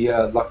the end of the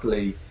year,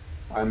 luckily,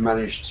 I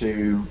managed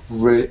to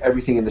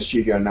everything in the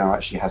studio now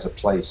actually has a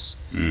place.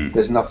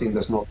 There's nothing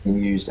that's not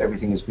being used.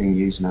 Everything is being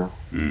used now.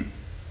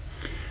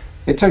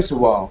 It takes a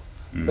while,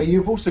 but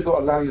you've also got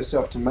to allow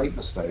yourself to make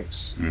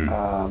mistakes.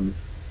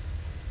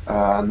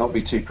 not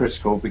be too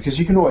critical, because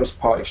you can always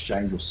part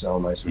exchange or sell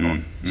later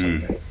on. It's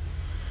okay.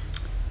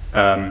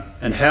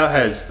 And how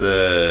has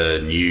the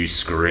new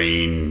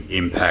screen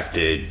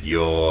impacted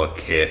your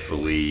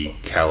carefully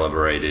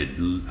calibrated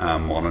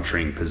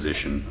monitoring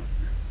position?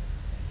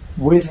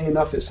 Weirdly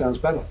enough, it sounds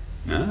better.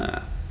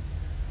 Ah,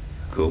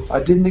 cool.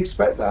 I didn't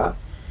expect that.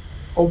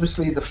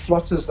 Obviously, the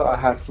flutters that I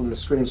had from the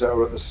screens that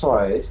were at the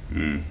side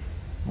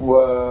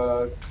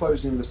were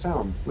closing the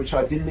sound, which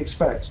I didn't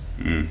expect.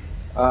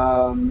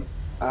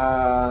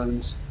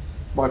 And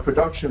my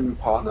production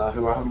partner,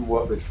 who I haven't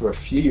worked with for a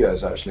few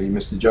years actually,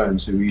 Mr.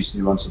 Jones, who used to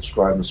do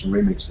Unsubscribe and some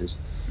remixes,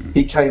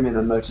 he came in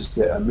and noticed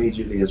it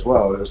immediately as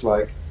well. It was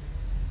like,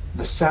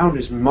 the sound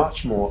is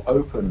much more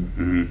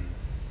open,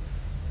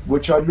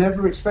 which I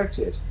never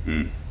expected.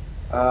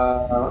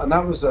 And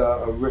that was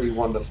a really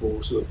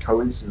wonderful sort of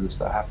coincidence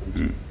that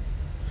happened.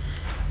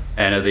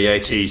 And are the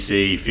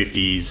ATC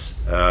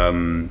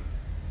 50s,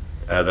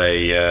 are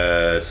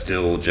they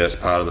still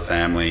just part of the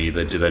family?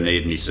 Do they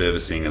need any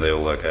servicing? Are they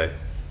all okay?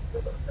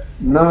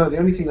 No, the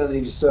only thing I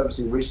needed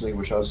servicing recently,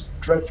 which I was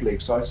dreadfully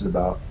excited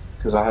about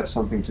because I had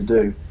something to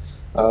do,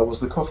 was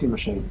the coffee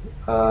machine.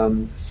 I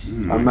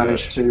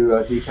managed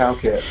to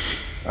decalc it.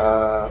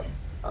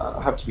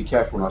 I have to be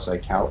careful when I say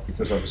calc,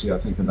 because obviously I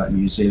think of that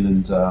New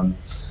Zealand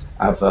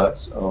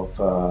advert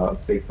of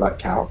Big Black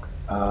Calc.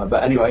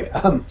 But anyway,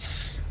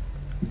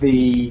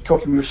 the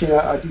coffee machine,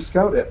 I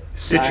descaled it.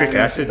 Citric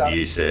acid,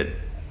 you said?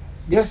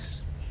 Yes.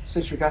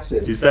 Citric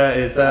acid. Is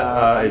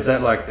that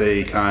like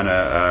the kind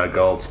of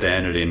gold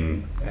standard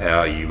in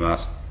how you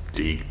must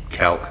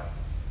decalc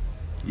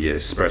your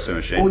espresso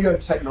machine? Audio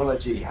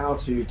technology, how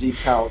to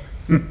decalc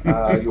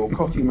your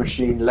coffee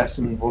machine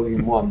lesson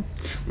volume 1.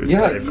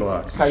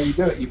 That's how you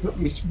do it.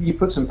 You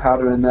put some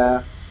powder in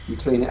there, you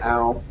clean it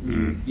out,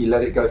 you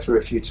let it go through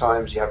a few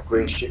times, you have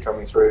green shit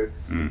coming through,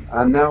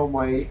 and now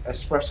my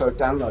espresso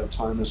download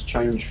time has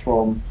changed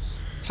from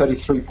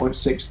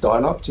 33.6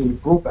 dial-up to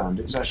broadband.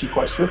 It's actually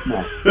quite swift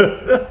now.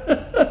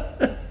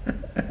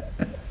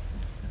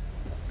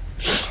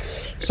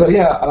 So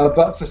yeah,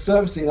 but for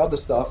servicing other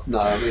stuff, no.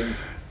 I mean,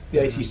 the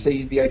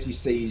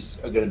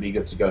ATCs are going to be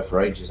good to go for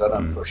ages. I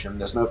don't push them.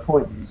 There's no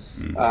point.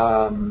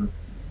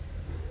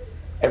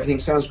 Everything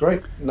sounds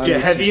great. No,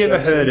 have you ever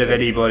heard of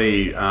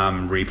anybody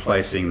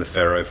replacing the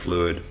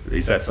ferrofluid?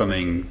 Is that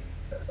something?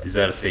 Is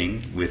that a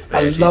thing with the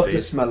ATCs? I love the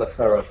smell of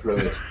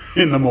ferrofluid.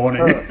 In the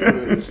morning.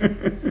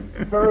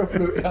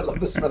 Ferrofluid. I love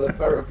the smell of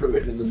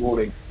ferrofluid in the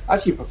morning.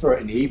 Actually, I prefer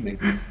it in the evening.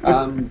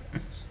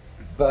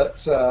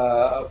 But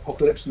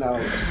apocalypse now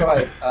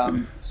aside,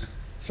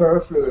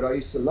 ferrofluid, I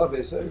used to love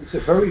it. It's a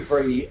very,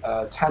 very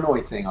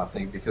tannoy thing, I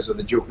think, because of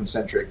the dual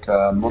concentric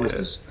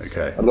monitors. Yes.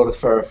 Okay. A lot of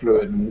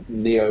ferrofluid and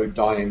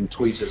neodyne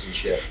tweeters and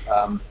shit.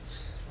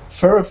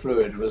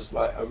 Ferrofluid was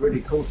like a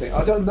really cool thing.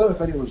 I don't know if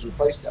anyone's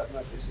replaced it. I don't know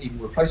if it's even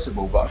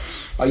replaceable, but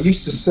I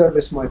used to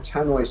service my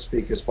tannoy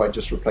speakers by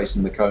just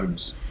replacing the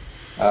cones,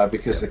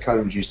 because the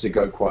cones used to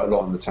go quite a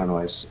lot on the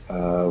tannoys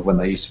when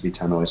they used to be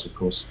tannoys, of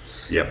course.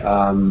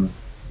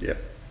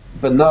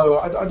 But no,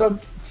 I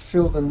don't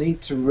feel the need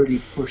to really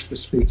push the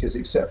speakers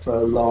except for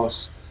a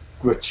last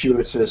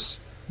gratuitous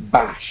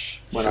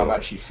bash when I've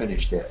actually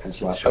finished it.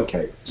 It's like,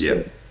 okay,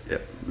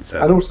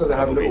 and also they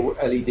have little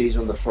LEDs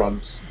on the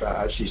front that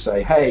actually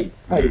say, hey,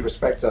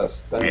 respect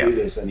us, don't do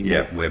this anymore.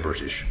 Yeah, we're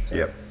British. So,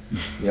 yeah.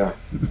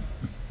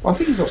 Well, I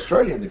think he's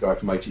Australian, the guy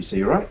from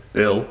ATC, right?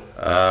 Bill.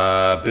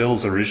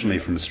 Bill's originally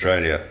from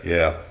Australia,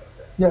 yeah.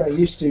 Yeah, he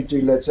used to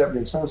do Led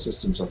Zeppelin sound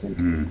systems, I think.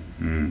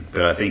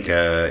 But I think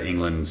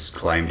England's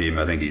claimed him.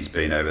 I think he's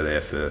been over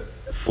there for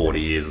 40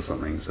 years or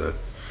something. So.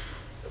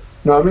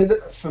 No, I mean,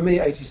 for me,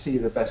 ATC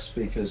are the best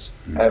speakers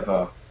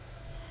ever.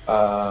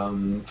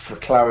 For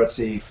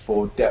clarity,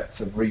 for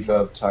depth of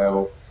reverb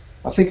tail.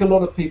 I think a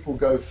lot of people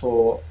go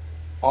for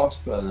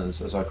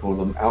Artburners, as I call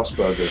them,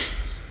 Ausbergers,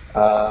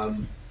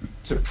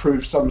 to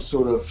prove some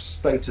sort of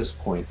status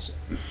point.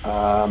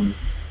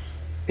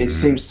 It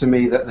seems to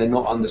me that they're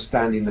not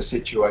understanding the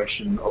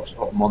situation of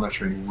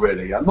monitoring,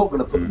 really. I'm not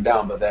going to put them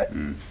down, but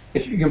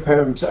if you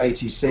compare them to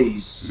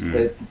ATCs,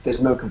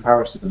 there's no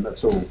comparison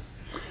at all,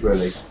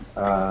 really.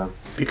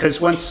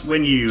 Because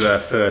when you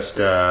first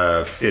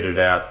fitted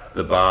out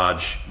the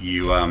barge,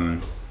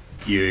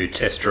 you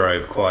test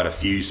drove quite a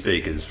few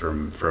speakers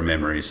from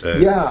memory. So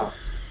yeah,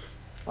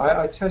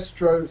 I test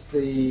drove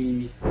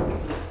the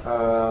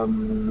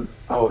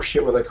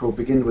what are they called?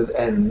 Begin with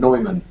N.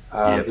 Neumann.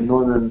 The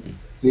Neumann,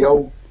 the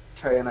old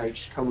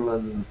K&H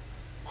Cumberland,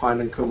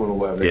 Hein and Kummel or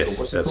whatever. Yes,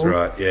 what's that's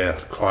right. Yeah,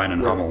 Klein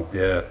and Hummel.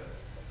 Yeah.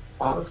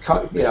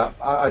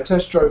 I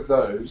test drove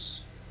those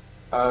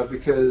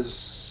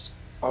because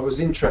I was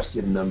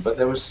interested in them, but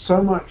there was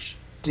so much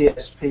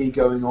DSP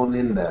going on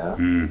in there,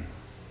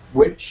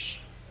 which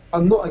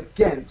I'm not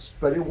against,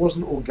 but it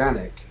wasn't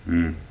organic.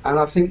 And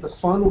I think the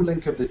final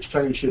link of the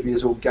chain should be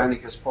as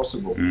organic as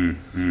possible.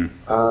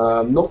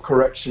 Not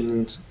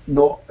corrections,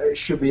 it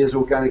should be as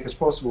organic as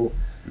possible.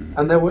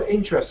 And they were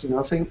interesting.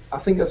 I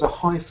think as a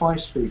hi-fi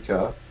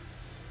speaker,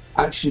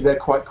 actually they're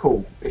quite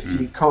cool. If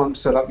you can't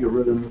set up your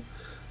room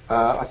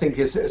I think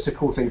it's a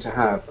cool thing to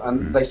have,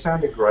 and they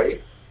sounded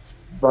great.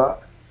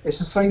 But it's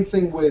the same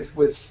thing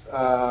with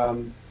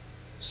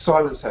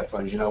silence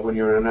headphones. You know, when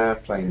you're in an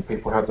airplane,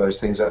 people have those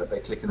things that they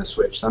click in the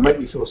switch. They make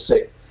me feel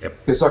sick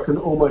because I can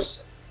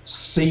almost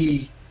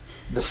see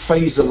the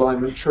phase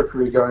alignment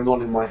trickery going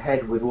on in my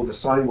head with all the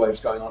sine waves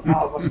going on.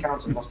 Oh, I must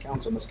count, and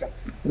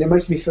it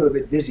makes me feel a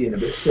bit dizzy and a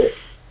bit sick.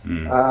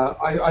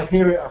 I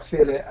hear it, I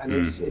feel it, and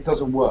it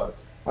doesn't work.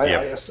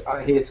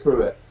 I hear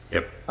through it.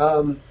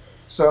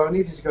 So I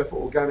needed to go for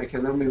organic,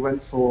 and then we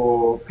went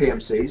for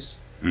PMCs.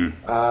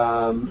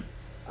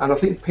 And I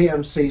think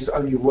PMCs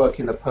only work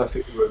in a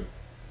perfect room.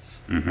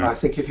 I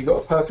think if you've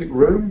got a perfect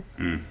room,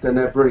 then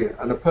they're brilliant.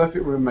 And a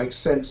perfect room makes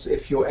sense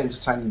if you're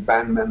entertaining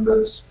band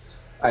members,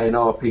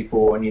 A&R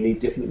people, and you need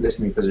different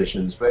listening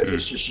positions. But if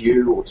it's just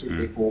you or two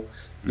people,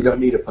 you don't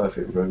need a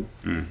perfect room.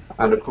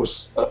 And of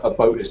course, a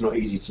boat is not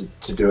easy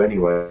to do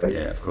anyway.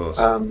 Yeah, of course.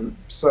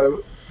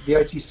 So the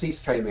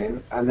OTCs came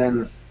in, and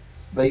then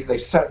they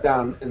sat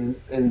down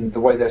in the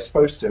way they're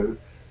supposed to,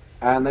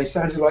 and they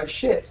sounded like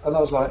shit. And I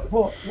was like,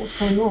 what's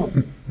going on?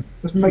 It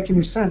wasn't making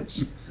any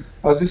sense.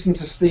 I was listening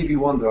to Stevie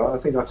Wonder. I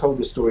think I told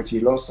this story to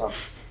you last time.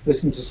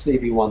 Listening to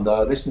Stevie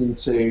Wonder, listening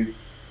to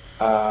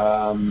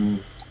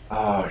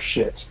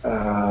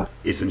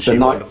Isn't She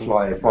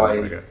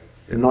Wonderful?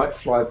 The Night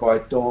Fly by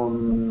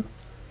Don.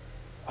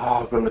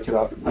 I've got to look it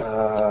up.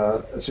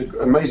 It's an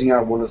amazing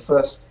album, one of the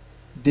first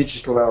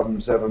digital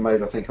albums ever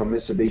made, I think, on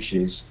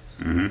Mitsubishi's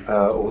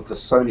or the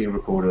Sony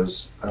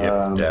recorders.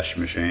 Dash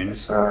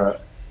Machines.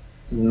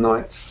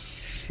 Night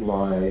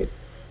Fly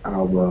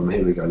album.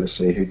 Here we go. Let's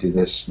see who did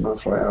this. Night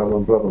Fly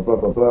album. Blah blah blah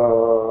blah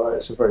blah.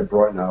 It's a very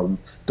bright album.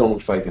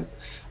 Donald Fagen.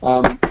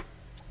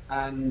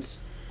 And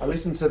I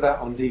listened to that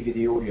on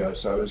DVD audio,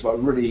 so it was like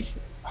really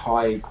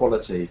high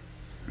quality.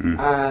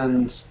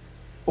 And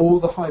all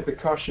the high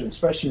percussion,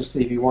 especially in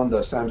Stevie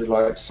Wonder, sounded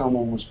like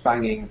someone was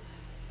banging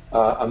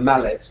a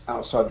mallet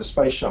outside the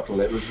space shuttle.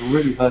 It was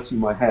really hurting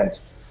my head.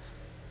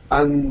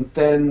 And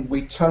then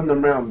we turned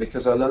them around,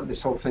 because I learned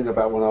this whole thing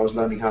about when I was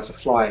learning how to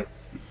fly,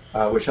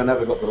 which I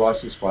never got the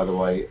license, by the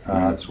way.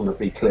 I just want to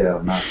be clear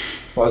on that.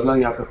 But I was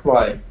learning how to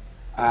fly,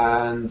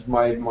 and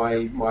my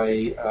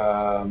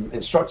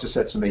instructor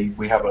said to me,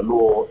 we have a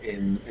law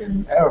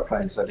in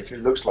aeroplanes that if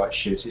it looks like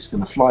shit, it's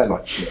going to fly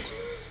like shit.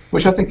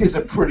 Which I think is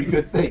a pretty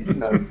good thing, you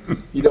know.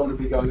 You don't want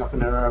to be going up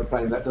in an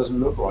aeroplane that doesn't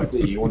look right, do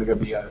you? You want to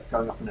be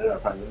going up in an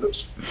aeroplane that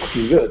looks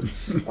fucking good,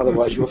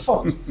 otherwise you're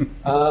fucked.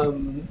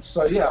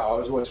 So yeah, I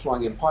was always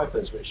flying in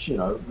Pipers, which, you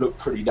know, look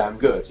pretty damn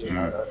good, you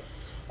know.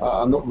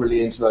 I'm not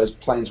really into those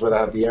planes where they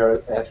have the air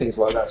things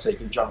like that so you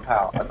can jump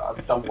out. I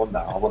don't want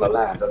that. I want to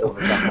land, I don't want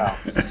to jump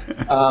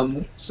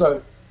out.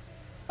 So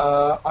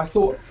I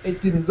thought it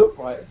didn't look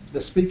right.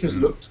 The speakers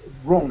looked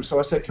wrong, so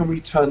I said, can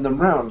we turn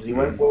them round? And he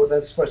went, well,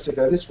 they're supposed to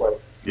go this way.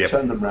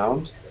 Turn them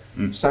round.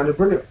 Sounded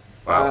brilliant.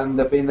 Wow. And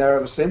they've been there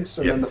ever since.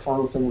 And then the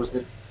final thing was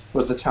the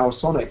Tower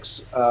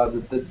Sonics,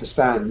 the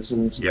stands.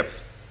 And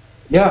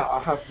yeah, I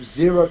have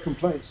zero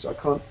complaints. I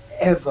can't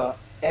ever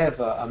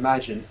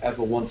imagine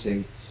ever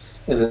wanting,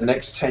 in the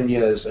next 10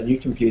 years, a new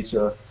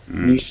computer,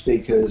 new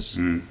speakers,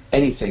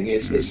 anything.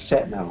 It's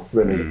set now,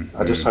 really.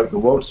 I just hope the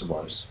world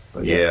survives.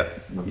 But the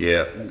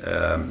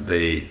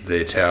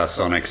Tower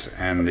Sonics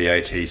and the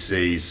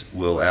ATCs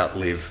will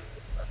outlive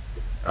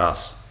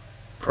us,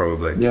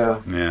 probably.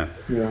 Yeah.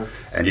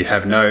 And you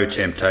have no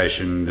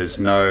temptation, there's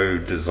no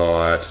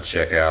desire to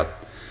check out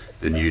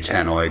the new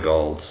Tannoy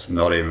Golds,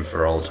 not even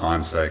for old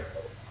time's sake.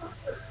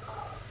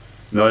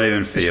 Not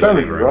even for your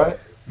living room. Right?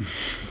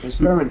 It's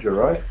Behringer,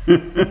 right?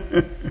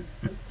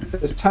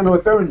 It's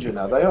Tannoy Behringer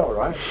now, they are,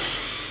 right?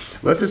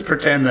 Let's just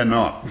pretend they're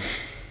not.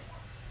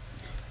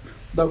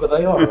 No, but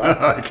they are,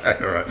 right? Okay,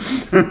 all right.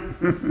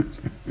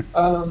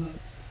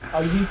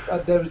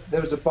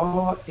 There was a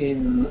bar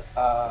in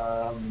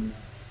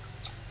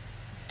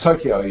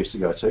Tokyo I used to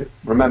go to.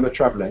 Remember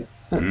travelling?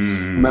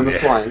 Remember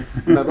flying?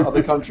 Remember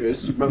other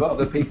countries? Remember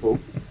other people?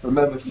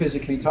 Remember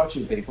physically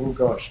touching people?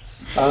 Gosh.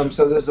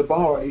 So there's a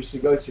bar I used to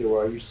go to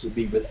where I used to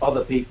be with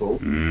other people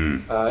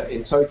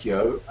in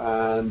Tokyo,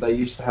 and they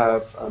used to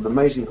have an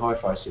amazing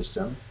hi-fi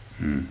system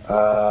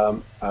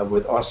with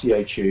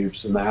RCA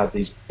tubes, and they had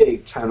these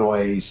big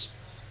Tannoys,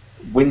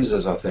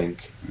 Windsors, I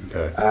think,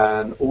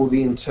 and all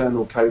the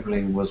internal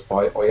cabling was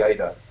by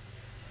Oyeda.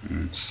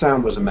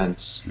 Sound was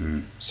immense.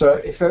 So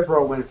if ever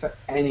I went for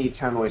any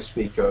Tannoy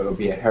speaker, it would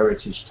be a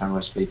heritage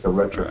Tannoy speaker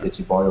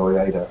retrofitted by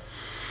Oyeda.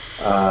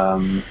 I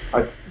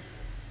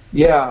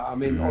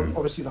mean,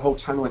 obviously the whole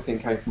Tannoy thing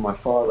came from my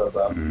father,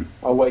 but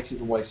I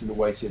waited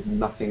and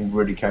nothing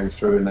really came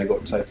through, and they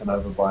got taken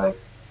over by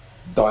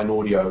Dyne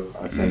Audio,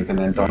 I think, and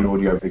then Dyne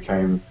Audio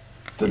became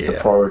the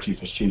priority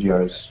for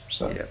studios.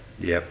 So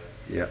Yep.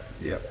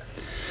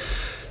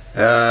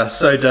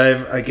 So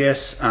Dave, I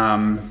guess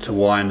to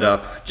wind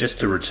up, just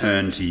to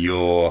return to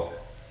your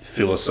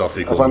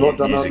philosophical Have I not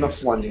done musings.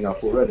 enough winding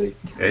up already?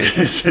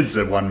 It's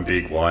a one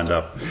big wind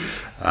up.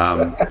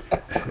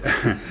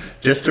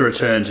 Just to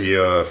return to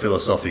your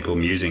philosophical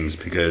musings,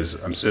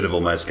 because I'm sort of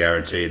almost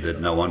guaranteed that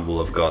no one will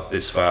have got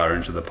this far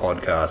into the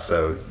podcast,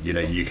 so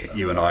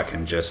you and I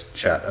can just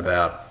chat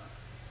about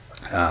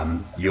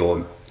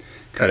your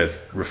kind of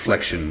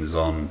reflections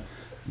on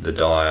the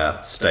dire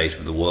state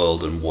of the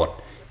world and what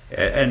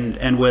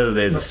and whether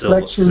there's a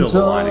silver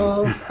lining.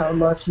 Of how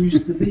life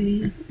used to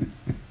be.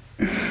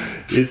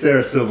 Is there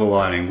a silver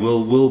lining?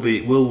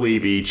 Will we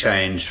be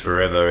changed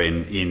forever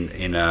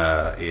in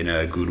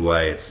a good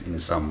way? It's in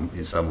some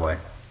way.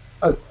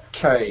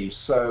 Okay,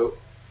 so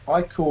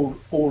I called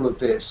all of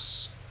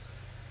this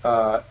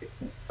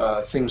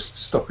things to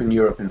stop in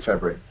Europe in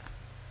February.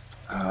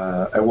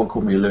 Everyone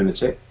called me a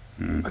lunatic.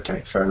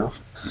 Okay, fair enough.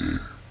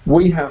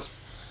 We have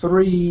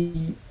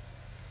three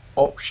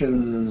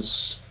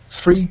options,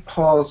 three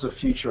paths of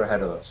future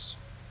ahead of us.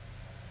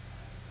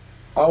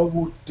 I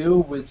will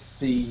deal with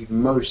the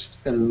most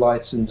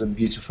enlightened and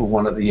beautiful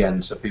one at the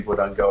end, so people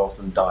don't go off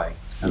and die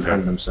and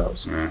hang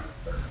themselves.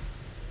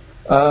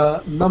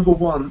 Number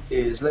one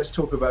is, let's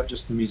talk about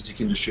just the music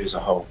industry as a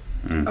whole.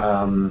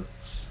 The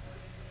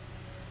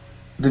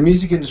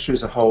music industry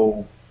as a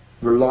whole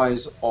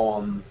relies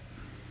on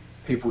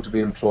people to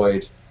be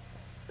employed,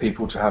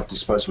 people to have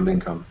disposable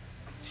income.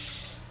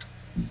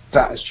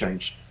 That has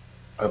changed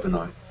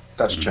overnight.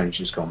 That's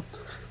changed, it's gone.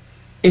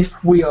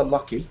 If we are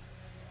lucky,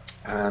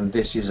 and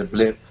this is a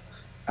blip,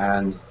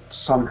 and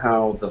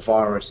somehow the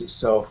virus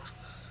itself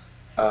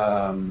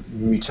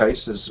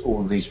mutates, as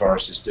all of these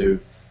viruses do,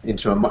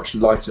 into a much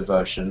lighter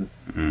version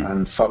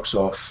and fucks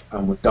off,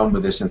 and we're done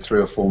with this in 3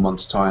 or 4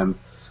 months' time,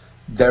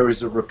 there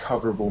is a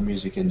recoverable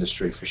music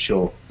industry for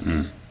sure.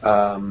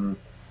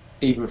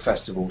 Even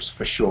festivals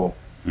for sure.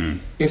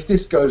 If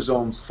this goes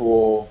on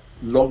for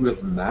longer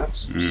than that,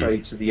 say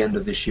to the end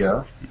of this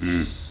year,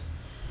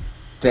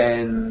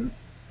 then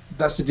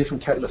that's a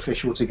different kettle of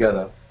fish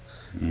altogether.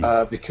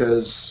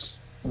 Because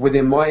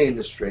within my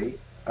industry,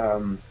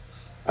 and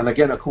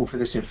again I called for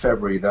this in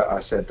February, that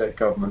I said that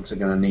governments are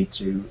going to need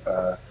to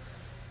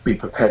be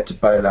prepared to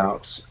bail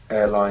out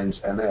airlines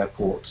and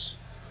airports.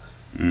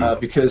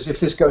 Because if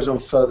this goes on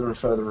further and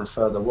further and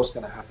further, what's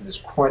going to happen is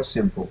quite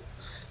simple,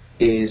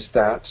 is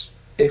that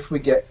if we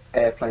get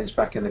airplanes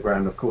back in the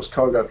ground, of course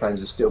cargo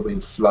planes are still being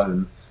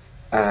flown,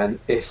 and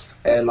if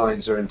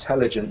airlines are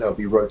intelligent, they'll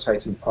be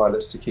rotating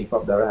pilots to keep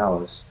up their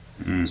hours.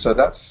 So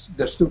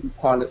there's still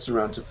pilots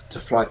around to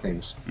fly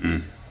things.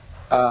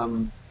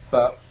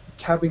 But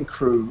cabin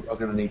crew are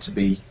going to need to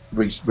be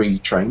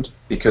retrained,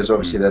 because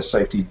obviously their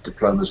safety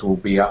diplomas will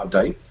be out of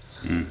date.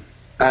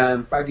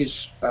 And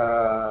baggage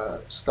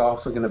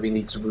staff are going to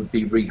need to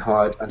be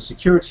rehired and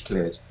security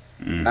cleared.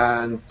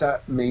 And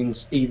that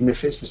means even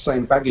if it's the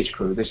same baggage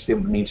crew, they still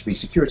need to be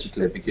security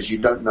cleared, because you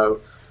don't know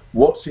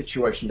what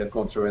situation they've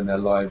gone through in their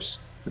lives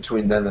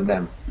between then and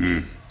them.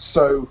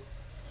 So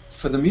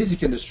for the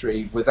music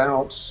industry,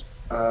 without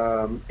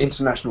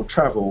international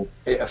travel,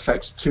 it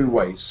affects two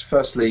ways.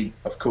 Firstly,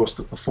 of course,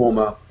 the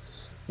performer,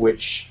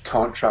 which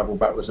can't travel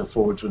backwards and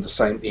forwards with the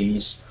same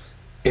ease.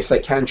 If they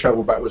can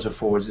travel backwards and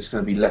forwards, it's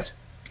going to be less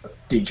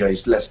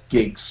DJs, less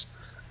gigs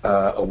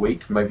a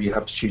week. Maybe you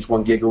have to choose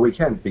 1 gig a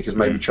weekend, because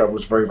maybe travel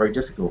is very, very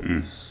difficult.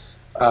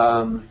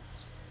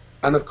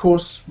 And of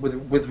course,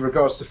 with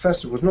regards to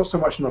festivals, not so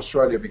much in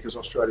Australia, because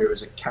Australia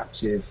is a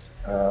captive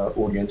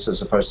audience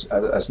as opposed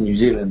to, as New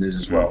Zealand is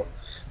as well.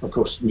 Of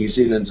course, New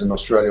Zealand and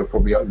Australia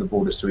probably open the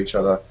borders to each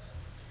other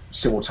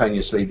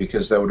simultaneously,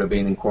 because they would have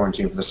been in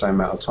quarantine for the same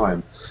amount of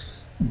time.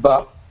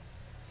 But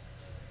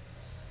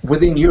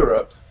within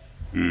Europe,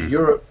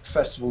 Europe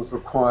festivals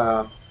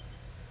require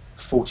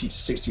 40 to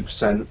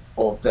 60%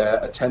 of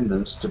their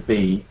attendance to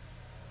be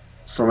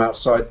from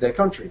outside their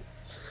country.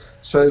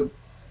 So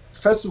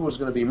festivals are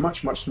going to be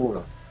much, much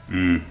smaller.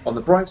 On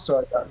the bright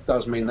side, that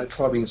does mean that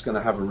clubbing is going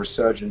to have a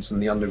resurgence,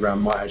 and the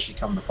underground might actually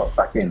come the fuck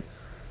back in.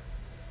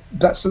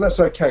 So that's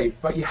okay,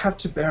 but you have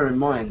to bear in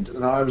mind,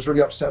 and I was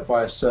really upset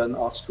by a certain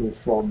article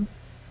from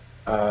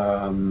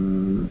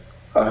a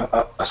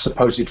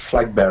supposed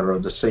flag bearer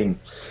of the scene,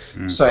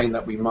 saying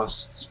that we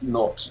must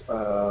not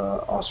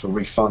ask for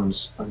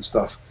refunds and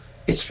stuff.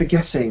 It's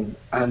forgetting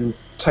and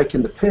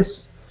taking the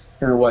piss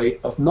in a way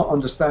of not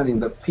understanding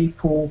that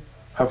people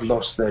have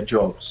lost their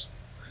jobs.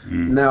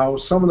 Now,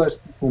 some of those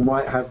people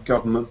might have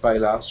government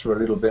bailouts for a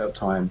little bit of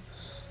time,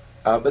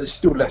 but there's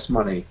still less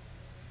money.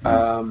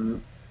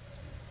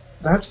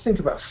 They have to think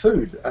about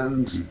food,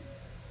 and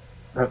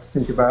they have to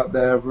think about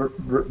their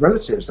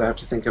relatives. They have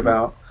to think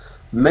about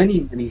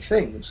many, many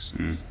things,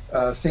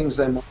 things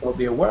they might not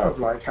be aware of,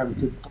 like having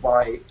to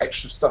buy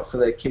extra stuff for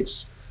their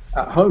kids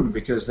at home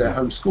because they're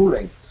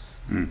homeschooling.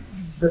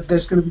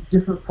 There's going to be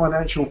different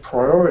financial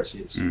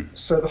priorities.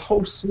 So the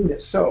whole scene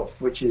itself,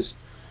 which is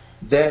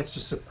there to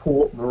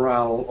support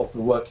morale of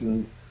the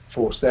working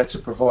force, there to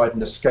provide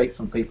an escape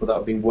from people that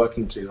have been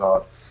working too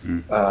hard,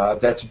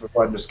 there to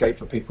provide an escape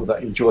for people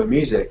that enjoy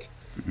music,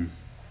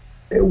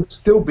 it will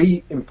still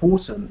be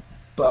important,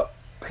 but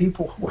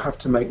people will have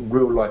to make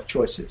real life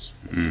choices.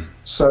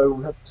 So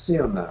we have to see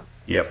on that.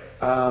 Yep.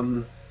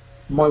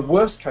 My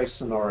worst case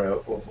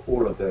scenario of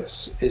all of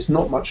this is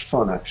not much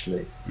fun,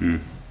 actually.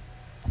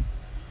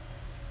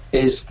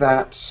 Is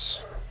that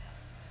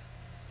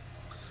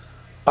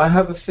I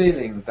have a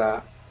feeling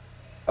that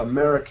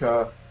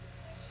America,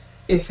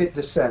 if it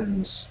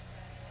descends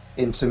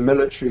into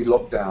military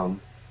lockdown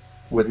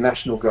with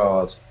National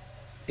Guard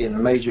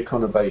in major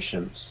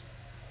conurbations,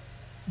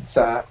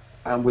 that,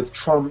 and with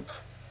Trump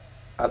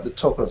at the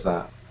top of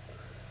that,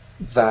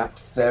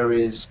 that there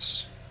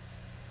is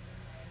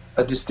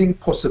a distinct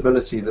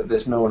possibility that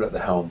there's no one at the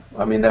helm.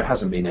 I mean, there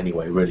hasn't been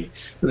anyway, really,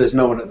 but there's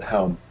no one at the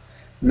helm.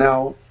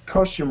 Now,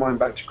 cast your mind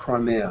back to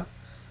Crimea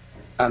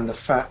and the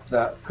fact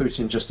that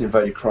Putin just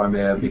invaded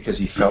Crimea because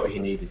he felt he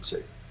needed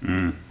to.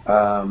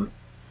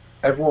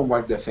 Everyone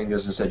wagged their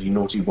fingers and said, "You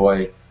naughty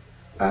boy,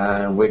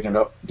 and we're going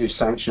to do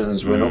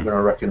sanctions, we're not going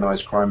to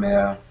recognize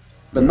Crimea."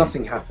 But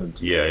nothing happened.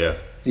 Yeah.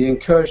 The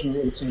incursion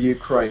into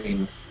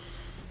Ukraine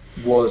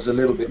was a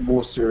little bit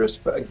more serious,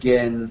 but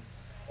again,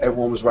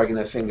 everyone was wagging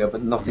their finger,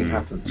 but nothing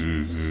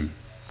happened.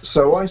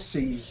 So I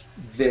see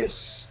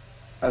this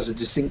as a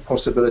distinct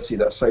possibility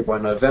that, say, by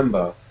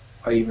November,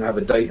 I even have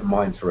a date in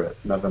mind for it,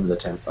 November the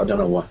 10th, I don't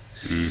know why,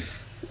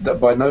 that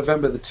by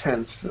November the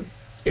 10th,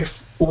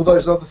 if all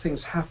those other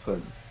things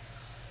happen,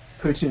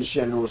 Putin's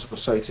generals will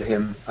say to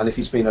him, and if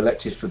he's been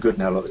elected for good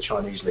now, like the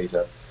Chinese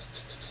leader,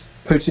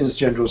 Putin's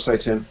generals say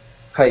to him,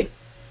 "Hey,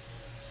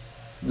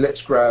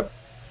 let's grab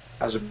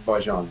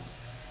Azerbaijan,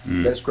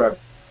 let's grab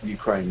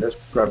Ukraine, let's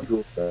grab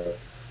Georgia,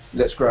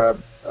 let's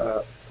grab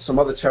some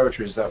other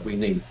territories that we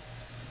need,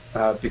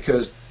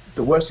 because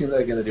the worst thing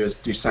they're going to do is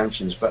do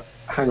sanctions, but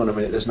hang on a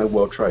minute, there's no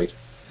world trade.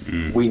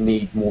 We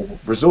need more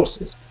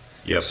resources."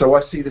 So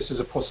I see this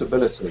as a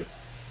possibility.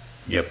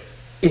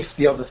 If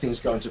the other things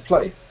go into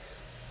play,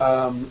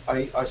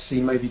 I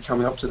see maybe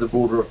coming up to the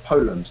border of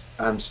Poland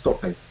and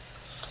stopping.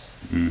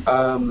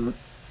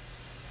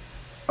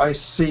 I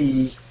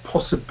see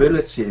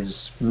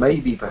possibilities,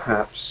 maybe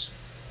perhaps,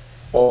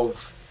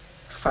 of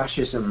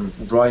fascism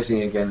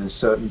rising again in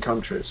certain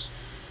countries.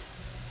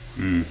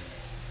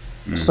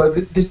 So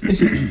this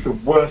is the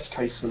worst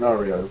case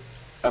scenario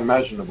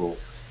imaginable.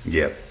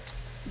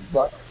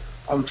 But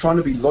I'm trying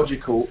to be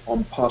logical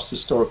on past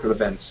historical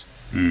events.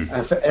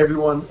 And for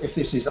everyone, if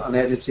this is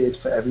unedited,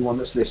 for everyone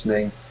that's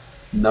listening,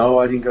 no,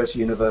 I didn't go to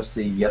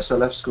university. Yes, I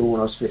left school when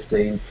I was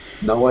 15.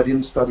 No, I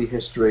didn't study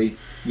history.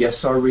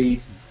 Yes, I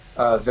read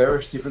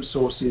various different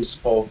sources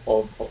of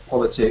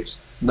politics.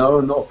 No,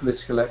 I'm not a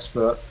political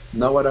expert.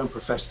 No, I don't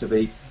profess to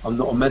be. I'm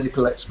not a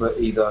medical expert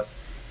either.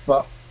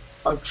 But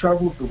I've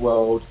traveled the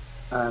world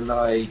and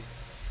I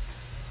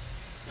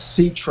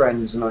see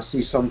trends and I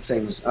see some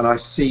things and I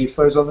see if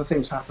those other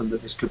things happen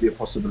that this could be a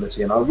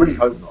possibility, and I really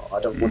hope not. I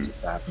don't want it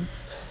to happen.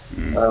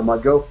 My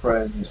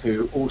girlfriend,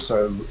 who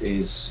also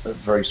is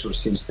very sort of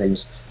sees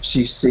things,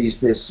 she sees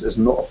this as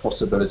not a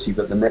possibility,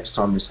 but the next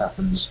time this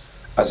happens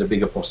as a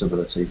bigger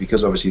possibility,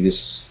 because obviously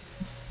this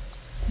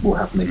will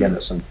happen again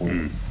at some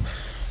point.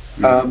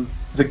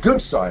 The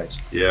good side.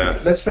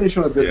 Let's finish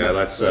on a good note.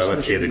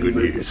 Let's hear the good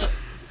news.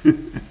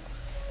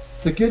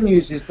 The good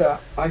news is that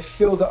I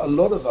feel that a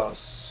lot of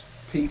us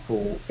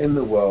people in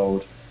the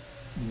world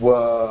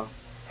were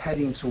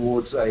heading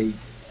towards a,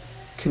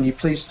 can you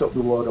please stop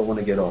the world, I want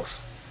to get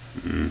off.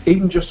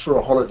 Even just for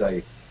a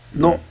holiday,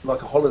 not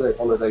like a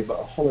holiday, but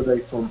a holiday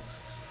from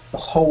the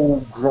whole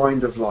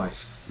grind of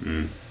life.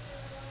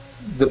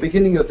 The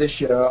beginning of this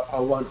year, I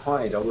won't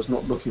hide, I was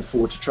not looking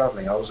forward to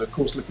travelling. I was of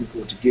course looking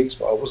forward to gigs,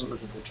 but I wasn't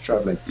looking forward to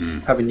travelling.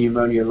 Having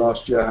pneumonia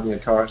last year, having a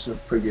car accident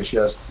previous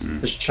years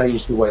has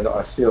changed the way that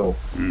I feel.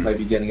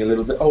 Maybe getting a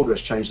little bit older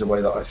has changed the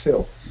way that I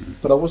feel.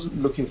 But I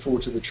wasn't looking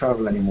forward to the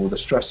travel anymore, the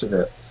stress of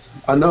it.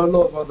 I know a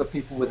lot of other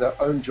people with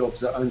their own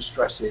jobs, their own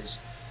stresses,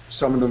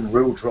 some of them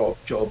real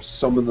jobs,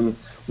 some of them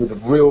with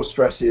real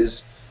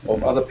stresses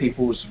of other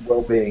people's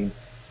well-being,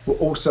 were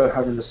also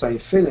having the same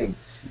feeling.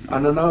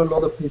 And I know a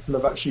lot of people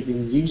have actually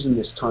been using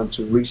this time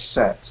to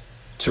reset,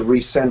 to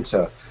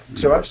recenter,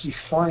 to actually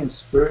find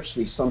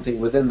spiritually something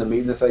within them,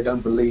 even if they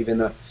don't believe in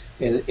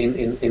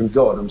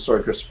God. I'm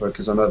sorry, Christopher,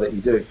 because I know that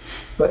you do.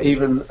 But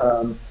even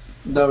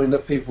knowing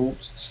that people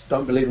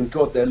don't believe in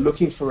God, they're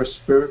looking for a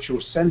spiritual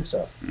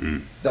center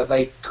that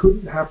they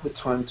couldn't have the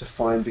time to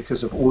find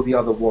because of all the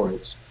other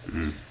worries.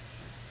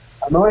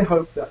 And I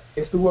hope that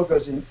if the world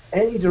goes in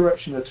any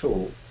direction at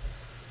all,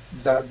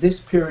 that this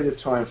period of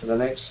time for the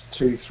next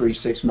 2, 3,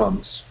 6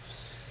 months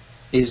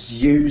is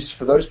used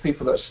for those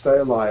people that stay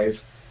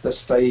alive, that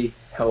stay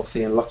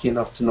healthy and lucky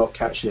enough to not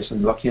catch this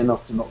and lucky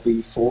enough to not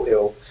be fall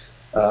ill.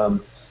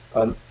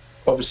 And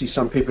obviously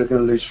some people are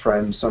going to lose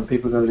friends, some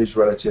people are going to lose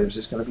relatives.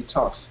 It's going to be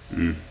tough.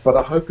 But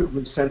I hope it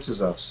recenters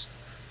us.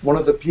 One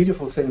of the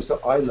beautiful things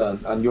that I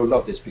learned, and you'll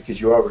love this because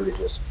you are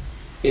religious,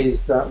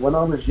 is that when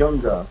I was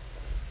younger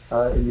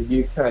in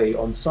the UK,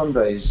 on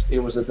Sundays, it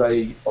was a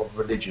day of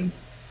religion,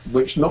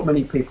 which not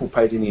many people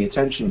paid any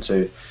attention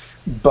to.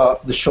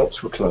 but the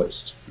shops were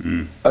closed.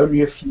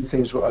 Only a few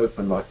things were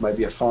open, like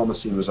maybe a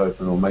pharmacy was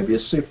open, or maybe a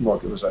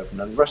supermarket was open,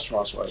 and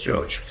restaurants were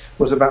open, which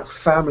was about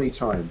family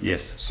time,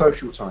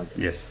 social time.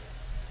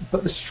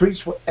 But the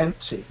streets were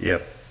empty.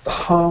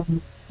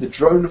 The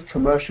drone of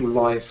commercial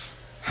life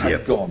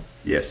had gone.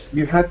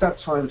 You had that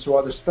time to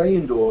either stay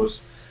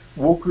indoors,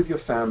 walk with your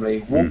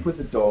family, walk with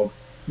the dog,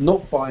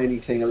 not buy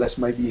anything unless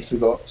maybe you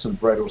forgot some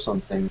bread or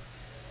something,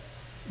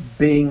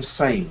 being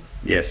sane.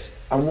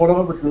 And what I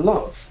would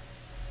love,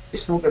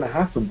 it's not going to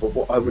happen, but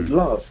what I would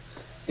love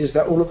is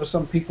that all of a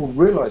sudden people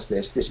realize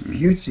this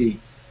beauty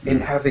in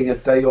having a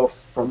day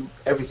off from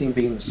everything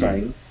being the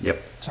same,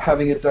 to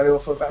having a day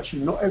off of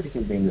actually not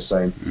everything being the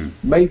same.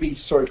 Maybe,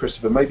 sorry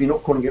Christopher, maybe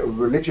not calling it a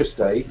religious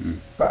day,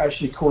 but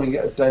actually calling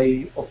it a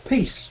day of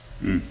peace,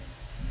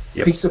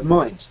 peace of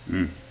mind.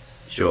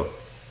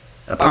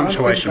 A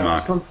punctuation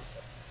mark.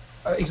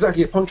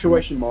 Exactly, a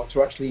punctuation mark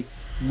to actually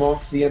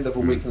mark the end of a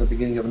week and the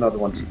beginning of another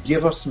one, to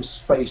give us some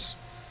space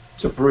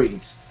to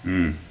breathe.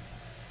 And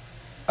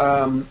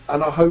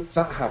I hope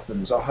that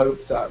happens. I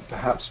hope that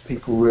perhaps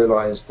people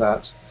realise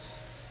that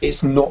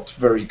it's not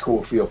very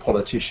cool for your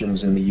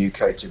politicians in the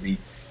UK to be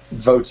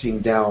voting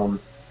down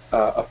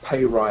a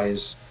pay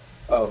rise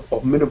of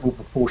minimal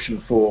proportion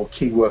for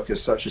key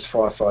workers such as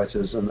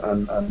firefighters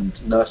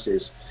and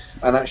nurses,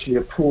 and actually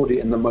applaud it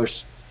in the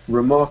most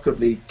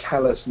remarkably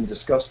callous and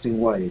disgusting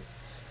way,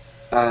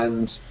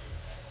 and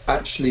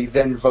actually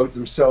then vote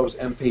themselves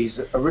MPs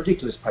at a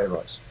ridiculous pay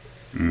rise.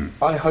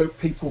 I hope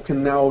people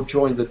can now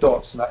join the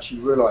dots and actually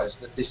realise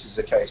that this is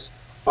the case.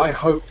 I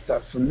hope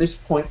that from this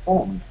point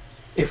on,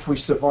 if we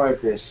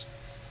survive this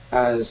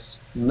as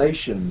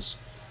nations,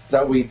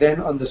 that we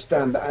then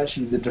understand that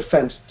actually the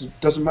defence,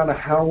 doesn't matter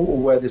how or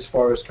where this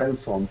virus came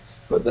from,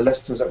 but the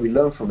lessons that we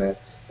learn from it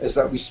is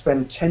that we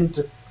spend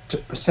 10%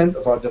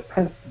 of our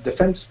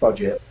defence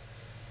budget,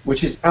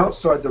 which is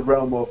outside the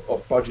realm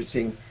of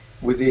budgeting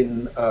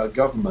within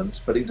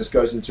government, but it just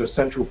goes into a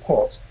central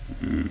pot,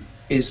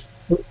 is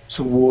put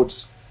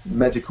towards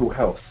medical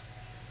health.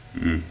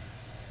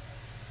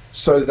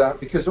 So that,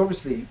 because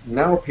obviously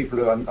now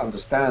people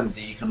understand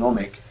the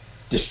economic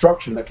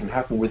destruction that can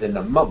happen within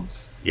a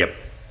month,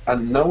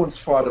 and no one's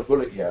fired a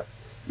bullet yet,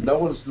 no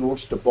one's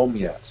launched a bomb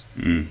yet,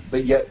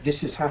 but yet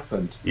this has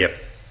happened.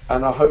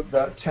 And I hope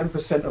that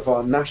 10% of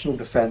our national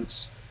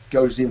defence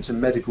goes into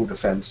medical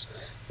defence,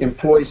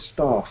 employs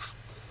staff,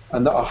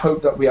 and that I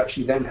hope that we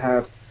actually then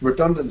have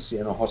redundancy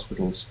in our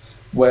hospitals,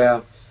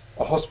 where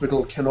a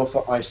hospital can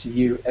offer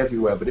ICU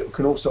everywhere, but it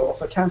can also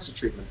offer cancer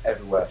treatment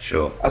everywhere,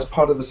 as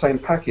part of the same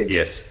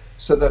package,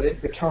 so that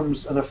it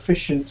becomes an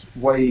efficient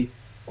way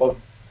of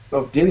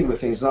dealing with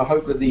things. And I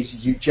hope that these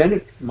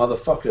eugenic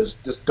motherfuckers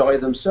just die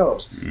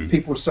themselves.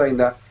 People saying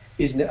that,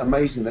 isn't it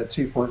amazing that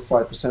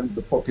 2.5% of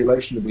the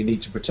population that we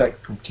need to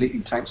protect completely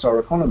tanks our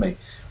economy,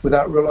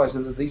 without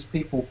realizing that these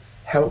people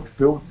helped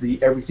build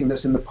everything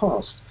that's in the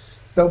past,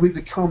 that we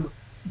become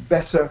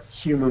better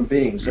human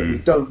beings, that we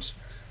don't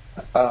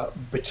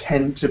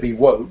pretend to be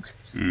woke,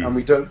 and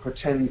we don't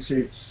pretend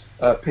to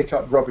pick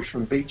up rubbish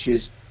from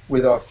beaches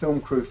with our film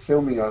crew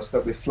filming us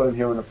that we've flown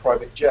here on a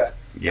private jet,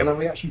 and then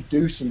we actually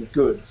do some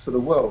good for the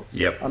world.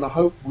 And I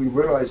hope we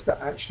realize that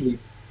actually,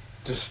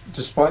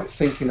 despite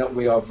thinking that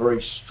we are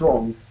very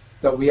strong,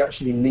 that we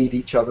actually need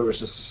each other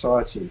as a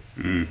society.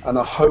 And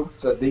I hope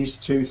that these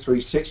 2,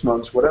 3, 6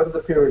 months, whatever the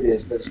period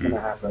is that's going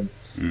to happen,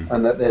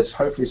 and that there's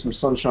hopefully some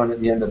sunshine at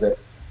the end of it,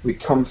 we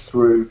come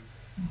through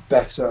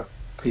better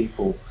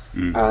people,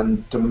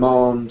 and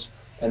demand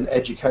an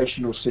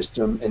educational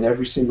system in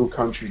every single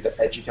country that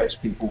educates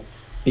people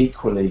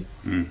equally,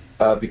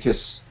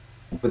 because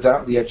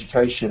without the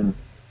education,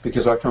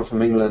 because I come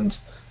from England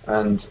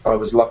and I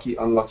was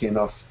unlucky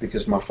enough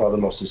because my father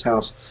lost his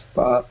house,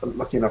 but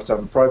lucky enough to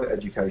have a private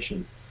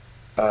education,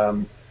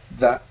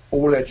 that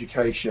all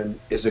education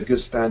is a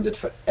good standard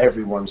for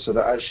everyone, so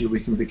that actually we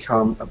can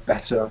become a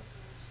better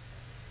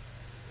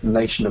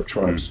nation of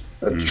tribes,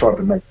 a tribe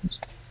of nations.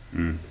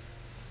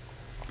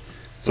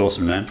 It's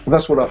awesome, man.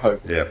 That's what I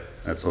hope. Yeah,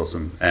 that's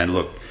awesome. And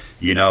look,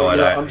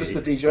 I'm just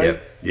a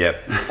DJ.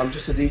 I'm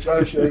just a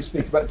DJ. Should I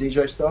speak about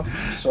DJ stuff?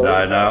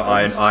 Sorry, no,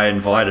 I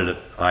invited it.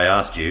 I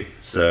asked you.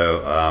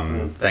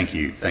 So thank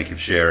you for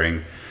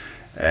sharing.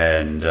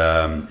 And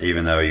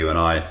even though you and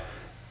I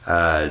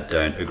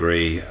don't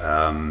agree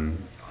on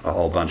a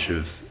whole bunch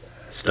of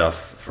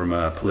stuff from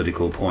a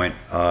political point,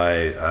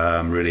 I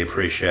really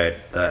appreciate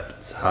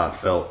that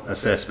heartfelt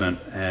assessment.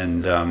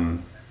 And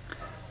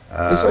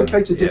it's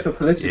okay to differ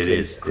politically. It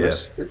is,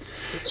 Chris.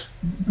 As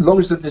long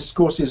as the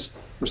discourse is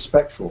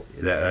respectful.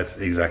 That's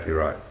exactly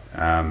right.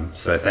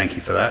 So thank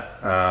you for that,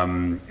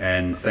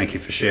 and thank you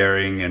for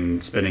sharing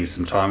and spending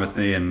some time with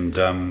me. And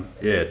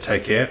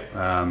take care.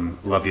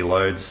 Love you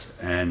loads,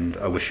 and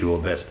I wish you all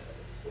the best.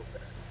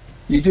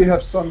 You do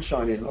have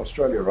sunshine in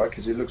Australia, right?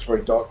 Because it looks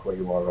very dark where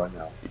you are right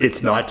now.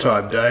 It's night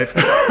time, Dave.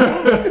 I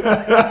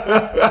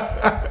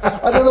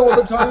don't know what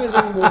the time is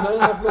anymore, man.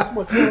 I've lost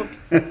my clock.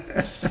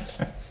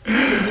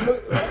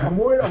 I'm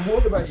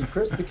worried about you,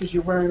 Chris, because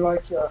you're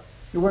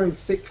wearing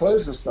thick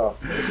clothes and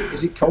stuff.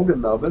 Is it cold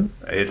in Melbourne?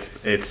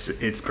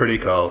 It's pretty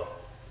cold.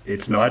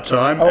 It's night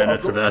time and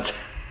it's about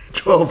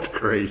 12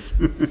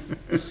 degrees.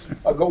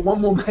 I've got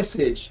one more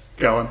message.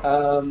 Go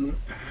on.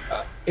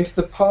 If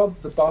the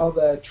bar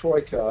there,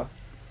 Troika,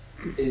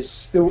 is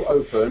still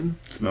open,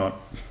 it's not.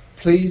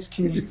 Please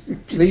can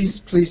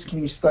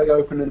you stay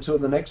open until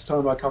the next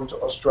time I come to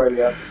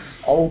Australia?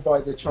 I'll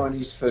buy the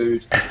Chinese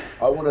food.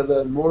 I want to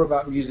learn more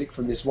about music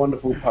from this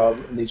wonderful pub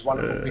and these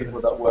wonderful people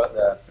that work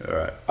there. All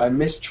right. I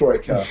miss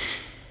Troika.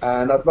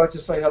 And I'd like to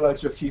say hello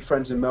to a few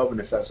friends in Melbourne,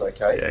 if that's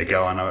okay. Yeah,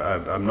 go on.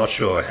 I'm not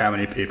sure how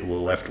many people are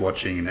left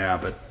watching now,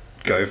 but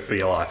go for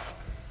your life.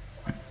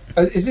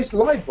 Is this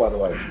live, by the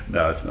way?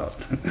 No, it's not.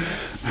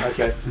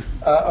 Okay.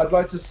 I'd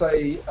like to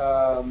say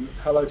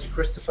hello to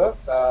Christopher,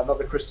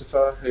 another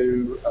Christopher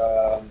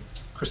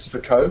Christopher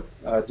Coe,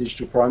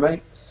 Digital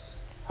Primate.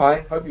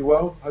 Hi, hope you're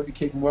well. Hope you're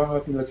keeping well.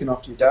 Hope you're looking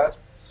after your dad.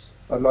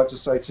 I'd like to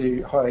say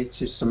hi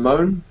to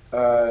Simone,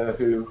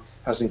 who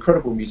has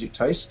incredible music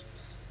taste.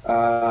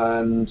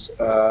 And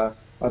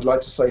I'd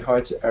like to say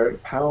hi to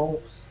Eric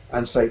Powell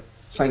and say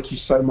thank you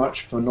so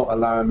much for not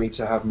allowing me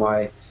to have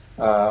my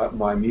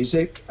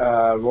music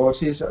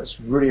royalties. It's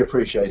really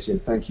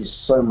appreciated. Thank you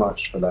so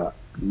much for that.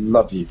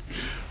 Love you.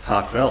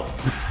 Heartfelt.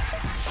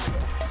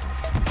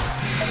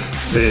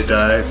 See you,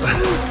 Dave.